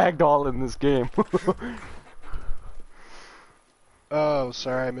is the ragdoll in this game? Oh,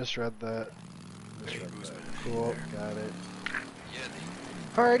 sorry, I misread that. Cool, got it.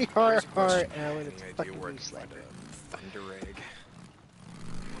 Hardy, heart, Alan, it's fucking useless. Thunder egg.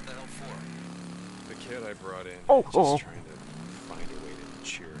 What the hell for? The kid I brought in. Just trying to find a way to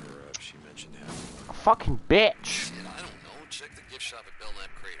cheer her up. She mentioned him. A fucking bitch. Shit, I don't know. Check the gift shop at Belknap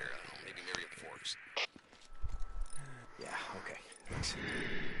Crater. I don't know. Maybe Miriam Forks. Yeah, okay. Thanks.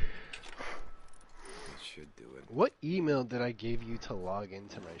 That should do it. What email did I give you to log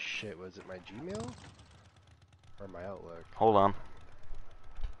into my shit? Was it my Gmail? Or my Outlook? Hold on.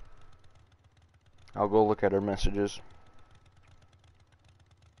 I'll go look at her messages.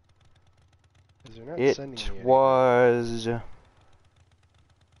 It was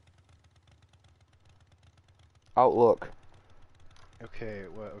Outlook. Okay,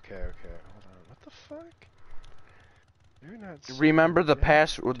 what? Okay, hold on. What the fuck? They're not. Remember the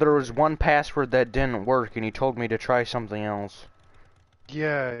password? There was one password that didn't work, and he told me to try something else.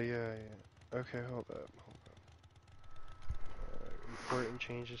 Yeah. Okay, hold up. Important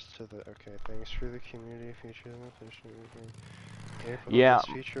changes to the. Okay, thanks for the community feature. Yeah.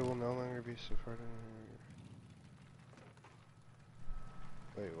 This feature will no longer be supported.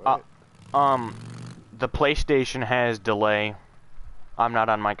 Wait, what? The PlayStation has delay. I'm not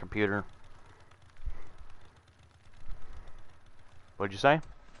on my computer. What'd you say?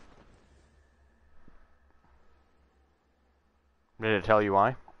 Did it tell you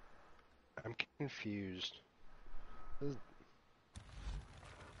why? I'm confused.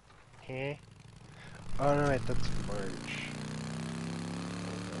 Huh? Oh no, wait, that's March.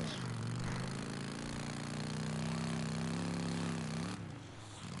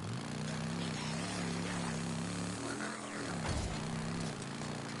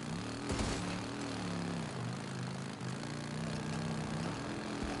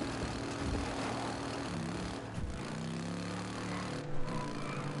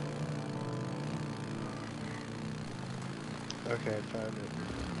 Okay, I found it.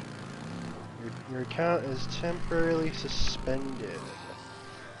 Your account is temporarily suspended.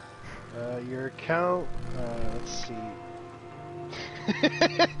 Your account, let's see.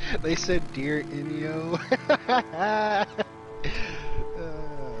 They said Dear Inyo.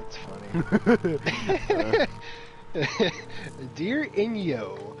 That's funny. Dear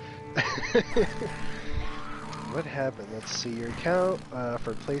Inyo. What happened? Let's see. Your account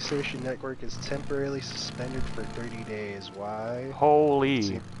for PlayStation Network is temporarily suspended for 30 days. Why?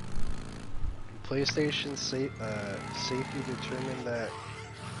 Holy. PlayStation safety determined that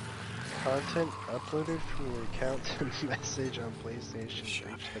content uploaded from your account to message on PlayStation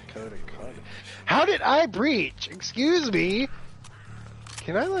breached the code of conduct. How did I breach? Excuse me?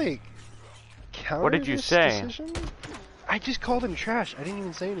 Can I, like, counter What did you this say? decision? I just called him trash. I didn't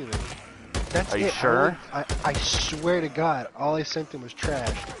even say anything. That's Are it. you sure? I swear to God, all I sent him was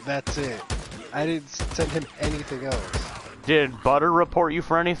trash. That's it. I didn't send him anything else. Did Butter report you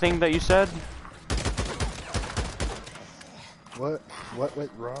for anything that you said? What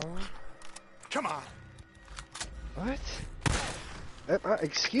went wrong? Come on. What?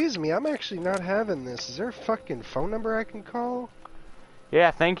 Excuse me, I'm actually not having this. Is there a fucking phone number I can call?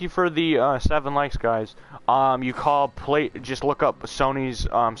 Yeah, thank you for the 7 likes, guys. You call just look up Sony's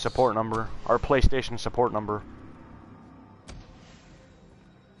support number or PlayStation support number.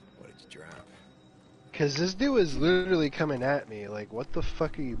 What did you drop? Cause this dude is literally coming at me. Like, what the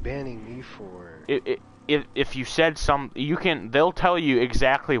fuck are you banning me for? If you said they'll tell you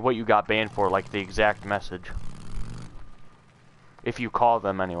exactly what you got banned for, like the exact message. If you call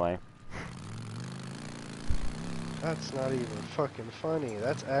them anyway. That's not even fucking funny.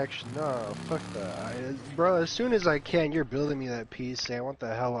 That's actually, no, fuck that. Bro, as soon as I can, you're building me that PC. I want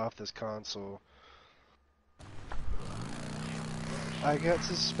the hell off this console. I got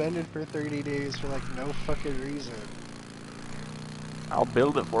suspended for 30 days for, like, no fucking reason. I'll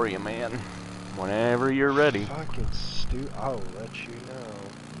build it for you, man. Whenever you're ready. Fucking I'll let you know.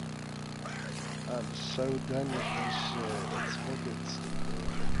 I'm so done with this shit. It's fucking stupid.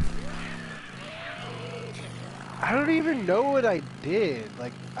 I don't even know what I did.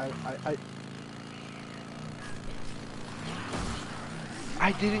 Like, I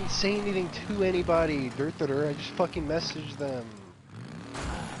didn't say anything to anybody. I just fucking messaged them.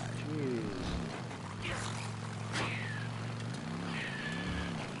 Jeez.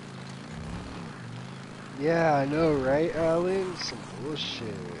 Yeah, I know, right, Alan? Some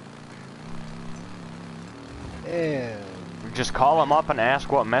bullshit. And Just call them up and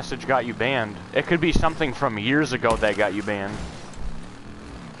ask what message got you banned. It could be something from years ago that got you banned.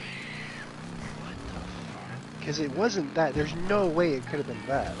 because it wasn't that. There's no way it could have been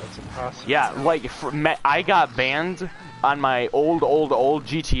that. That's impossible. Yeah, like I got banned on my old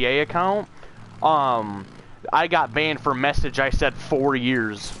GTA account. I got banned for message I said 4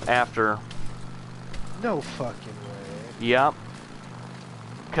 years after. No fucking way. Yep.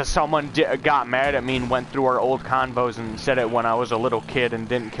 Because someone got mad at me and went through our old convos and said it when I was a little kid and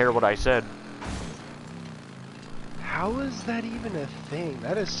didn't care what I said. How is that even a thing?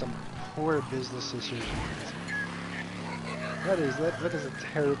 That is some poor business decision. That is a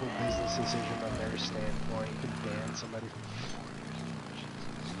terrible business decision on their standpoint. You can ban somebody from 4 years.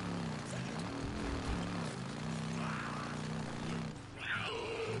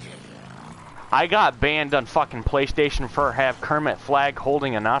 I got banned on fucking PlayStation for have Kermit flag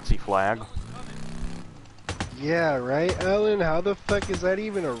holding a Nazi flag. Yeah, right, Ellen? How the fuck is that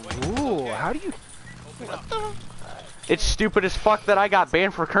even a rule? How do you... What the... It's stupid as fuck that I got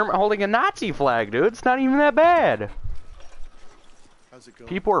banned for Kermit holding a Nazi flag, dude. It's not even that bad. How's it going?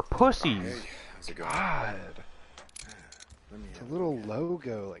 People are pussies. Hey, how's it going? God. It's a little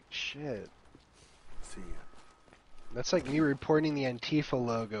logo, like shit. See ya. That's like me reporting the Antifa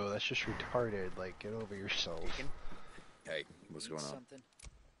logo. That's just retarded. Like, get over yourself. Hey, what's going on?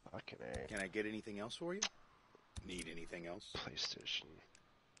 Fucking A. Can I get anything else for you? Need anything else? PlayStation.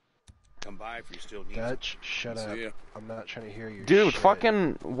 Come by if you still need Dutch, shut up. ya. I'm not trying to hear your Dude, shit.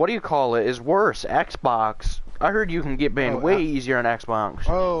 fucking, what do you call it, is worse. Xbox. I heard you can get banned way easier on Xbox.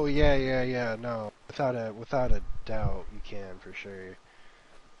 Oh, yeah, no. Without a doubt, you can, for sure.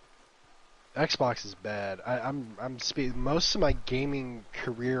 Xbox is bad. Most of my gaming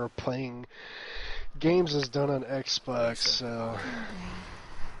career playing games is done on Xbox, so...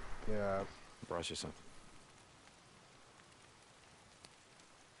 Yeah. Brought you something.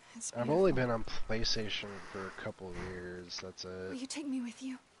 I've only been on PlayStation for a couple of years, that's Will it. you take me with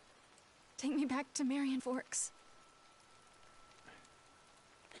you? Take me back to Marion Forks.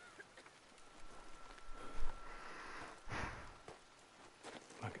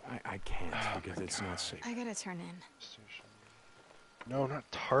 Look, I can't because it's not safe. I gotta turn in. No, not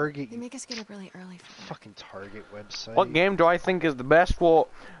Target. They You make us get up really early for them. fucking Target website. What game do I think is the best? Well,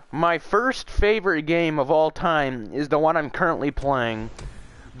 my first favorite game of all time is the one I'm currently playing.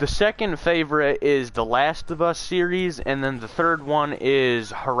 The second favorite is the Last of Us series, and then the third one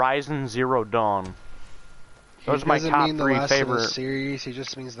is Horizon Zero Dawn. Those are my top mean the three Last favorite. Of Us series. He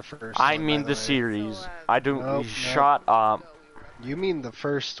just means the first. I one, mean by the the way. series. I do. Nope, Shut up. You mean the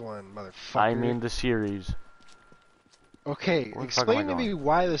first one, motherfucker. I mean the series. Okay, Where the fuck am I explain to me going?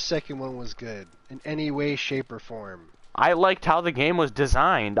 why the second one was good in any way, shape, or form. I liked how the game was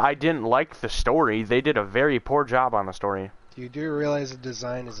designed. I didn't like the story. They did a very poor job on the story. You do realize the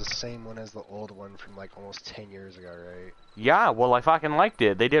design is the same one as the old one from like almost 10 years ago, right? Yeah, well, I fucking liked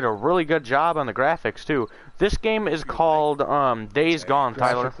it. They did a really good job on the graphics, too. This game is called, Days Gone,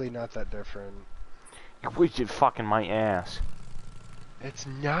 Tyler. Graphically not that different. We should fucking my ass. It's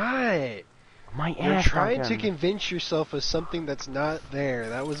not! My You're ass trying to fucking. convince yourself of something that's not there.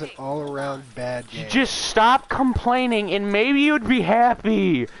 That was an all-around bad game. Just stop complaining and maybe you'd be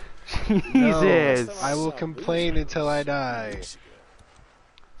happy. Jesus. No, I will complain until I die.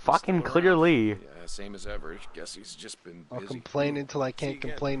 Fucking clearly. Yeah, same as ever. Guess he's just been busy. I'll complain until I can't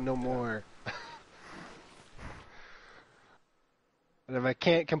complain no more. And if I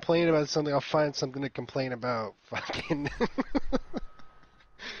can't complain about something, I'll find something to complain about. Fucking.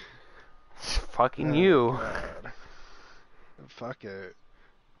 Fucking you. God. Fuck it.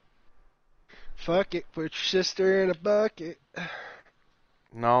 Fuck it. Put your sister in a bucket.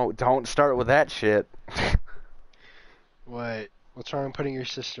 No, don't start with that shit. What? What's wrong with putting your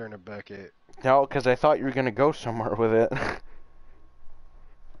sister in a bucket? No, because I thought you were going to go somewhere with it.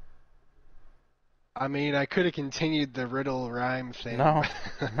 I mean, I could have continued the riddle rhyme thing. No.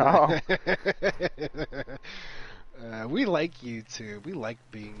 No. We like YouTube. We like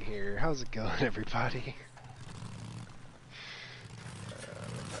being here. How's it going, everybody?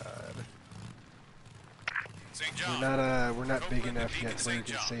 We're not big enough yet so we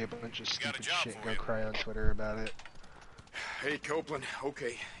can say a bunch of stupid shit and go cry on Twitter about it. Hey, Copeland.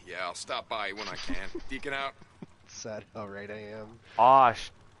 Okay. Yeah, I'll stop by when I can. Deacon out. Sad how right I am. Aw,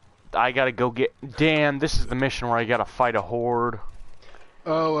 I gotta go get... Damn, this is the mission where I gotta fight a horde.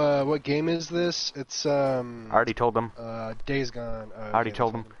 Oh, what game is this? It's, I already told them. Days Gone. I already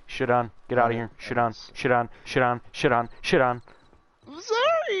told them. Shit on. Get out of here. Shit on. Shit on. Shit on. Shit on. Shit on. I'm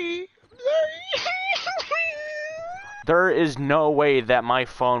sorry. There is no way that my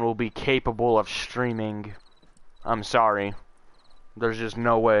phone will be capable of streaming. I'm sorry. There's just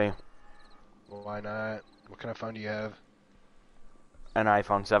no way. Well, why not? What kind of phone do you have? An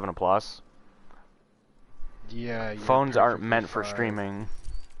iPhone 7 Plus. Yeah, Phones aren't perfectly meant for fine. streaming.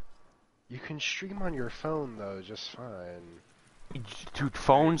 You can stream on your phone though, just fine. Dude,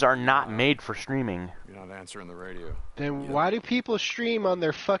 phones are not made for streaming. You're not answering the radio. Then why do people stream on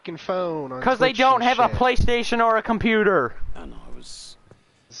their fucking phone? Because they don't have a PlayStation or a computer. I know, I was...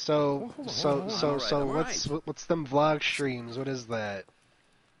 So what's them vlog streams? What is that?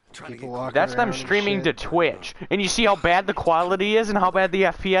 People walking That's them around and streaming to shit? Twitch. And you see how bad the quality is and how bad the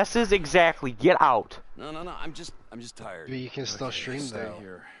FPS is? Exactly. Get out. No, I'm just tired. But you can still stream stay though.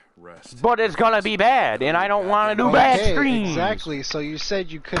 here. Rest. But it's gonna be bad, and I don't want to do bad streams. Exactly. So you said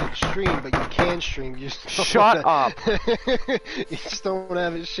you couldn't stream, but you can stream. You just don't Shut up. You just don't want to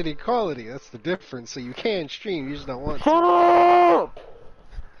have it shitty quality. That's the difference. So you can stream, you just don't want to. Shut up!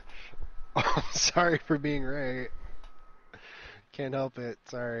 I'm sorry for being right. Can't help it.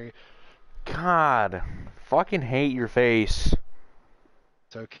 Sorry. God. Fucking hate your face.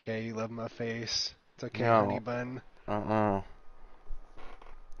 It's okay. You love my face. It's okay, No. honey bun.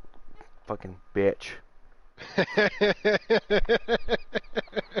 Fucking bitch.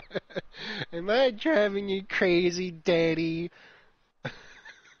 Am I driving you crazy, Daddy?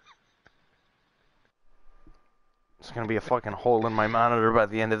 There's gonna be a fucking hole in my monitor by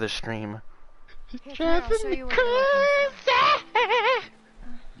the end of the stream. Driving me crazy.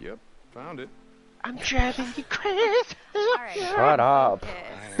 Yep, found it. I'm driving you crazy. Alright. Shut up.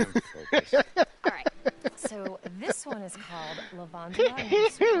 I am focused. Alright, so this one is called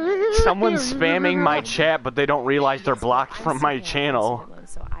Lavandra. Someone's spamming my chat, but they don't realize they're blocked from my channel.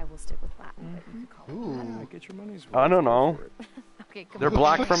 So I will stick with Latin, but you can call it Ooh. Get your money's worth. I don't know. Okay, come They're on.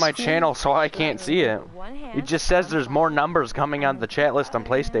 blocked from my channel, so I can't see it. One hand, It just says there's more numbers coming on the chat list on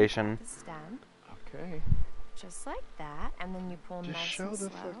PlayStation. the stem, Okay. just like that, and then you pull Just nice show and the slow.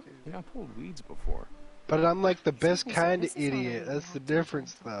 fucking. Yeah, I pulled weeds before. But I'm like the best So kind this of is one idiot. I That's the have.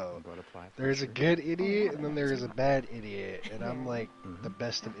 difference, though. Butterfly There's a pressure. good idiot, and then there is a bad idiot, and I'm like the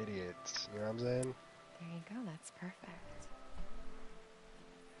best of idiots. You know what I'm saying? There you go, that's perfect.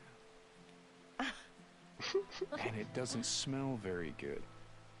 And it doesn't smell very good.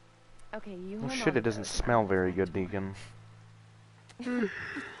 Okay, you Oh hold shit, on it doesn't to those. smell very good, Deacon.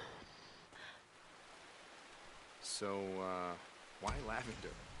 So, why lavender?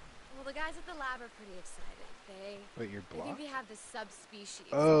 Well, the guys at the lab are pretty excited. Wait, you're They think blocked? they have this subspecies.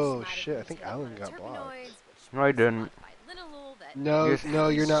 Oh which shit, I might think have Alan got terpenoids, blocked. which No, I didn't. modified linalool that No, Yes. no,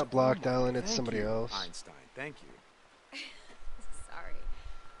 you're not Oh blocked, my- Alan. It's thank somebody you, else. Einstein, thank you. Sorry.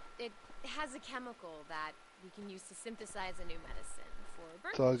 It has a chemical that we can use to synthesize a new medicine for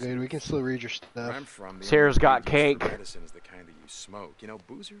birth It's all good. We can still read your Where stuff. I'm from, the Sarah's only got weed used for cake. medicine is the kind that you smoke. You know,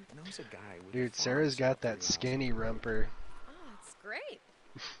 Boozer knows a guy with a Dude, farm Sarah's got about that 3 miles skinny up the road. rumper. Oh, that's great.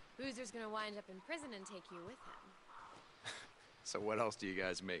 Boozer's gonna wind up in prison and take you with him. So what else do you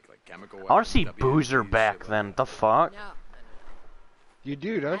guys make? Like chemical weapons? I want to see WMDs, Boozer shit back like then. that? The fuck? No. You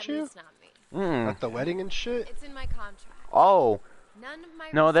do, don't At you? least not me. Mm. At the wedding and shit? It's in my contract. Oh. None of my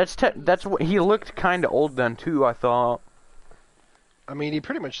No, that's research that's what he looked kind of old then too. I thought. I mean, he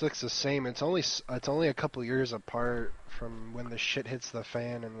pretty much looks the same. It's only a couple years apart from when the shit hits the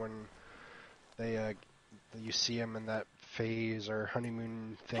fan and when they you see him in that phase or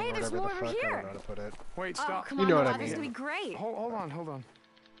honeymoon thing, Hey, or there's whatever the more over fuck. I here. don't know how to put it. Wait, Oh, stop. come You on, know the what I weather's mean. gonna be great. Hold on.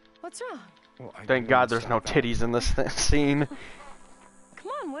 What's wrong? Well, I Thank don't God wanna there's no stop titties in this scene.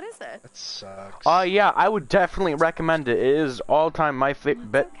 Come on, what is it? That sucks. Yeah, I would definitely recommend it. It is all time my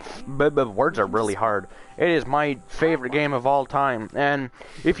words are really hard. It is my favorite game of all time. And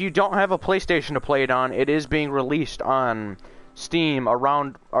if you don't have a PlayStation to play it on, it is being released on Steam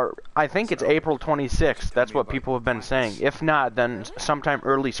around, or I think it's April 26th. That's what people have been saying. If not, then sometime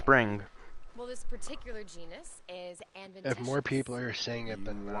early spring. Well, this particular genus is adventitious. If more people are saying it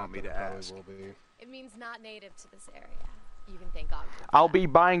than You not, want me then it to probably ask? will be. It means not native to this area. You can thank Ogden. for I'll that. be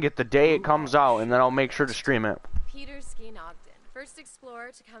buying it the day it comes out, and then I'll make sure to stream it. Peter Skeen Ogden, first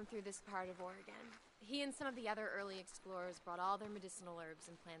explorer to come through this part of Oregon. He and some of the other early explorers brought all their medicinal herbs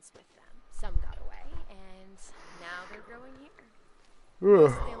and plants with them. Some got away, and now they're growing here.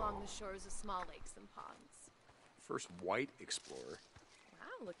 Mostly along the shores of small lakes and ponds. First white explorer.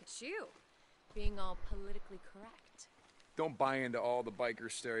 Wow, look at you. Being all politically correct. Don't buy into all the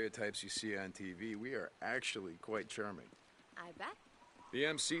biker stereotypes you see on TV. We are actually quite charming. I bet. The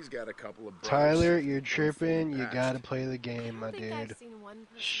MC's got a couple of brothers. Tyler, you're One tripping. full You patched. gotta play the game, my I don't think dude. I've seen one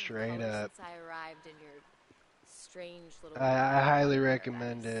person of Straight color up. since I arrived in your strange little I highly paradise.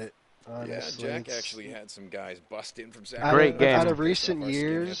 recommend it. Honestly, Yeah, Jack it's- actually had some guys bust in from Out Sacramento. Great game. Out of Pissed off recent our skinhead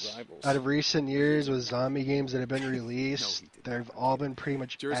years, rivals. with zombie games that have been released, No, he did they've not. all been pretty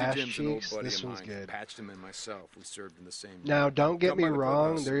much Jersey ass Jim's an old cheeks. buddy This of one's mine. good. Patched him and myself. We served in the same. Now, don't get Come me by the wrong,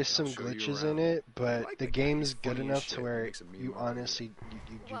 clubhouse. there is I'll some show you glitches around. in it, I but like the that guy. game's He's good funny as enough shit. to where Makes a mean you margarita. honestly,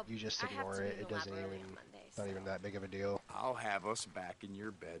 Well, you just I have ignore to it. leave It the lab doesn't early even, on Monday, it's not even so- that big of a deal. I'll have us back in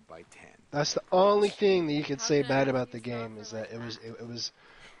your bed by 10. That's the only thing that you could How say can I bad help about you the stop game for is like that it that? was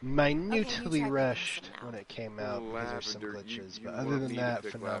Okay, minutely you try picking rushed some now. when it came out because there's some Lavender, you- glitches. you But want other me than to that,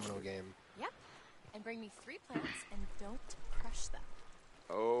 pick phenomenal lavender? game. Yep. And bring me 3 plants and don't crush them.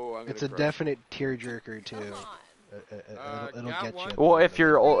 Oh, I'm gonna It's a crush definite tearjerker too. Come on. It'll got get one. you. Well, if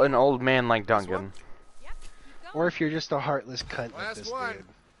you're an old man like Duncan. Yep. Keep Or going. if you're just a heartless cunt like Last this one.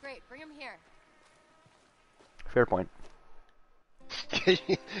 Great. Bring them here. Fair point. dude.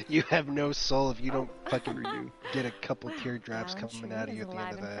 You have no soul if you don't fucking get a couple teardrops Alan coming Shreve out of you is at the end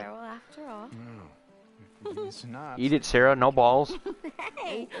alive of and that. farewell after all. No. It's not. Eat it, Sarah. No balls.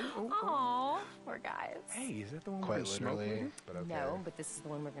 Hey! Aw, poor guys. Hey, is that the one we're Quite gonna smoke literally, later? but okay. No, but this is the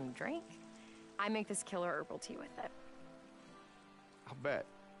one we're gonna drink. I make this killer herbal tea with it. I'll bet.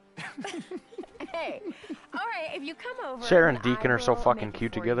 Hey! Alright, if you come over... Sarah and then Deacon I are so will fucking make it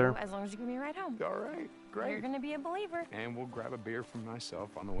cute for together. you, as long as you give me a ride home. All right, You're great. gonna be a believer. And we'll grab a beer for myself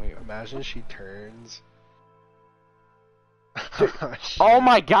on the way up. Imagine she turns. Oh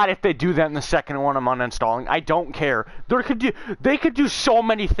my god, if they do that in the second one, I'm uninstalling. I don't care. They could do so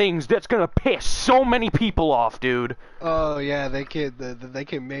many things that's gonna piss so many people off, dude. Oh yeah, they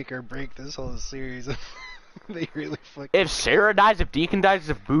can make or break this whole series. They really fucking. If Sarah dies, if Deacon dies,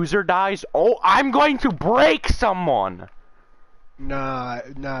 if Boozer dies, oh, I'm going to break someone. Nah.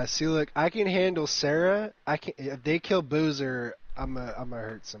 See, look, I can handle Sarah. I can. If they kill Boozer, I'ma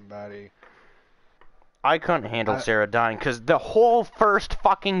hurt somebody. I couldn't handle Sarah dying because the whole first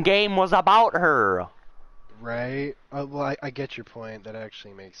fucking game was about her. Right? Well, I get your point. That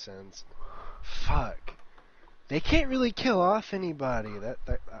actually makes sense. Fuck. They can't really kill off anybody.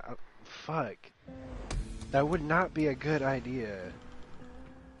 Fuck. That would not be a good idea.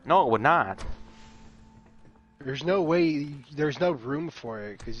 No, it would not. There's no way. There's no room for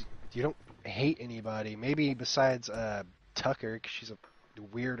it because you don't hate anybody. Maybe besides Tucker, 'cause she's a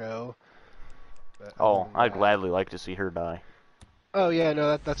weirdo. But other Oh, than I'd that- gladly like to see her die. Oh yeah,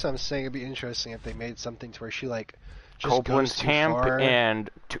 no, that's what I'm saying. It'd be interesting if they made something to where she like just Copeland's goes too camp far. and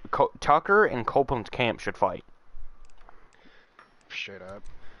Tucker and Copeland's camp should fight. Straight up.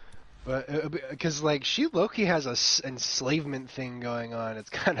 But because like she low-key has a enslavement thing going on, it's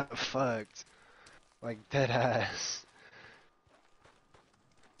kind of fucked. Like dead ass.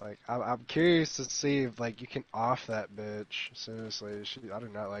 Like I'm curious to see if like you can off that bitch. Seriously, I do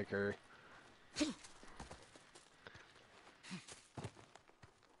not like her.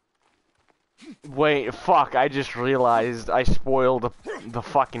 Wait, fuck, I just realized I spoiled the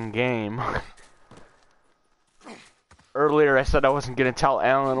fucking game. Earlier I said I wasn't gonna tell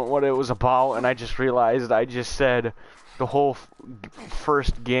Alan what it was about, and I just realized I just said the whole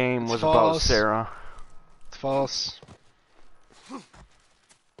first game was about Sarah. It's false.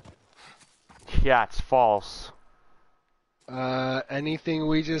 Yeah, it's false. Anything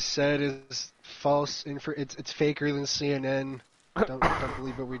we just said is false. It's faker than CNN. Don't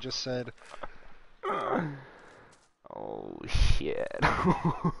believe what we just said. Oh shit.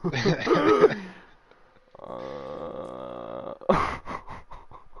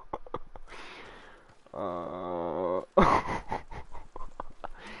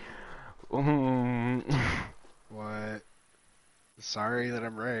 What? Sorry that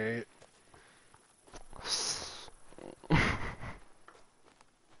I'm right.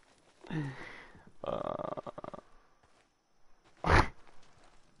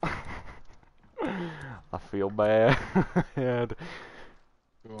 I feel bad.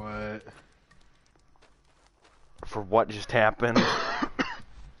 What? For what just happened.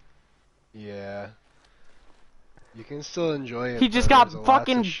 Yeah. You can still enjoy it. He just got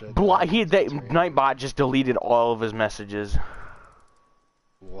fucking Nightbot just deleted all of his messages.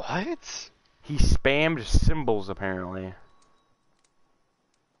 What? He spammed symbols apparently.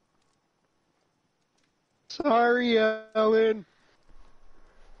 Sorry, Alan.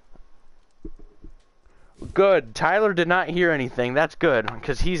 Good. Tyler did not hear anything. That's good,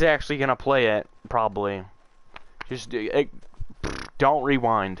 because he's actually gonna play it probably. Just don't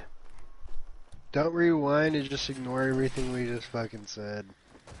rewind. Don't rewind and just ignore everything we just fucking said.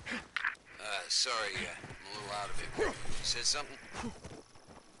 Sorry, I'm a little out of it. You said something?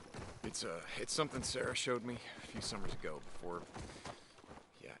 It's something Sarah showed me a few summers ago before.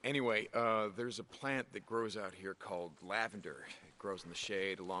 Yeah. Anyway, there's a plant that grows out here called lavender. It grows in the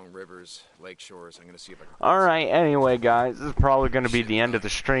shade along rivers, lake shores. I'm gonna see if I can. Alright, anyway guys, this is probably gonna be the end of the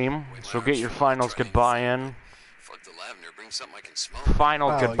stream. So get your finals goodbye in. Fuck the lavender, bring something I can smoke.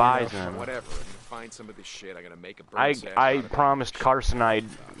 Final goodbyes in. Whatever. I'm gonna find some of this shit. I'm gonna make a bird's nest out I of it. promised Carson I'd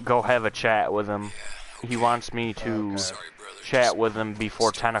go have a chat with him. He wants me to chat with him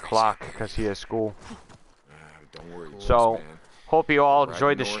before 10 o'clock because he has school. Don't worry. So, man. hope you all Right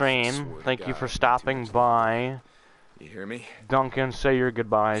enjoyed the north, stream. swear to Thank you God, for I'll stopping by. You hear me? Duncan, say your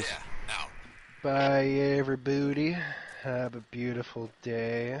goodbyes. Bye, everybody. Have a beautiful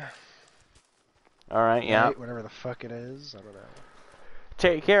day. Alright, yeah. Night, whatever the fuck it is. I don't know.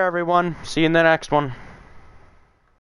 Take care, everyone. See you in the next one.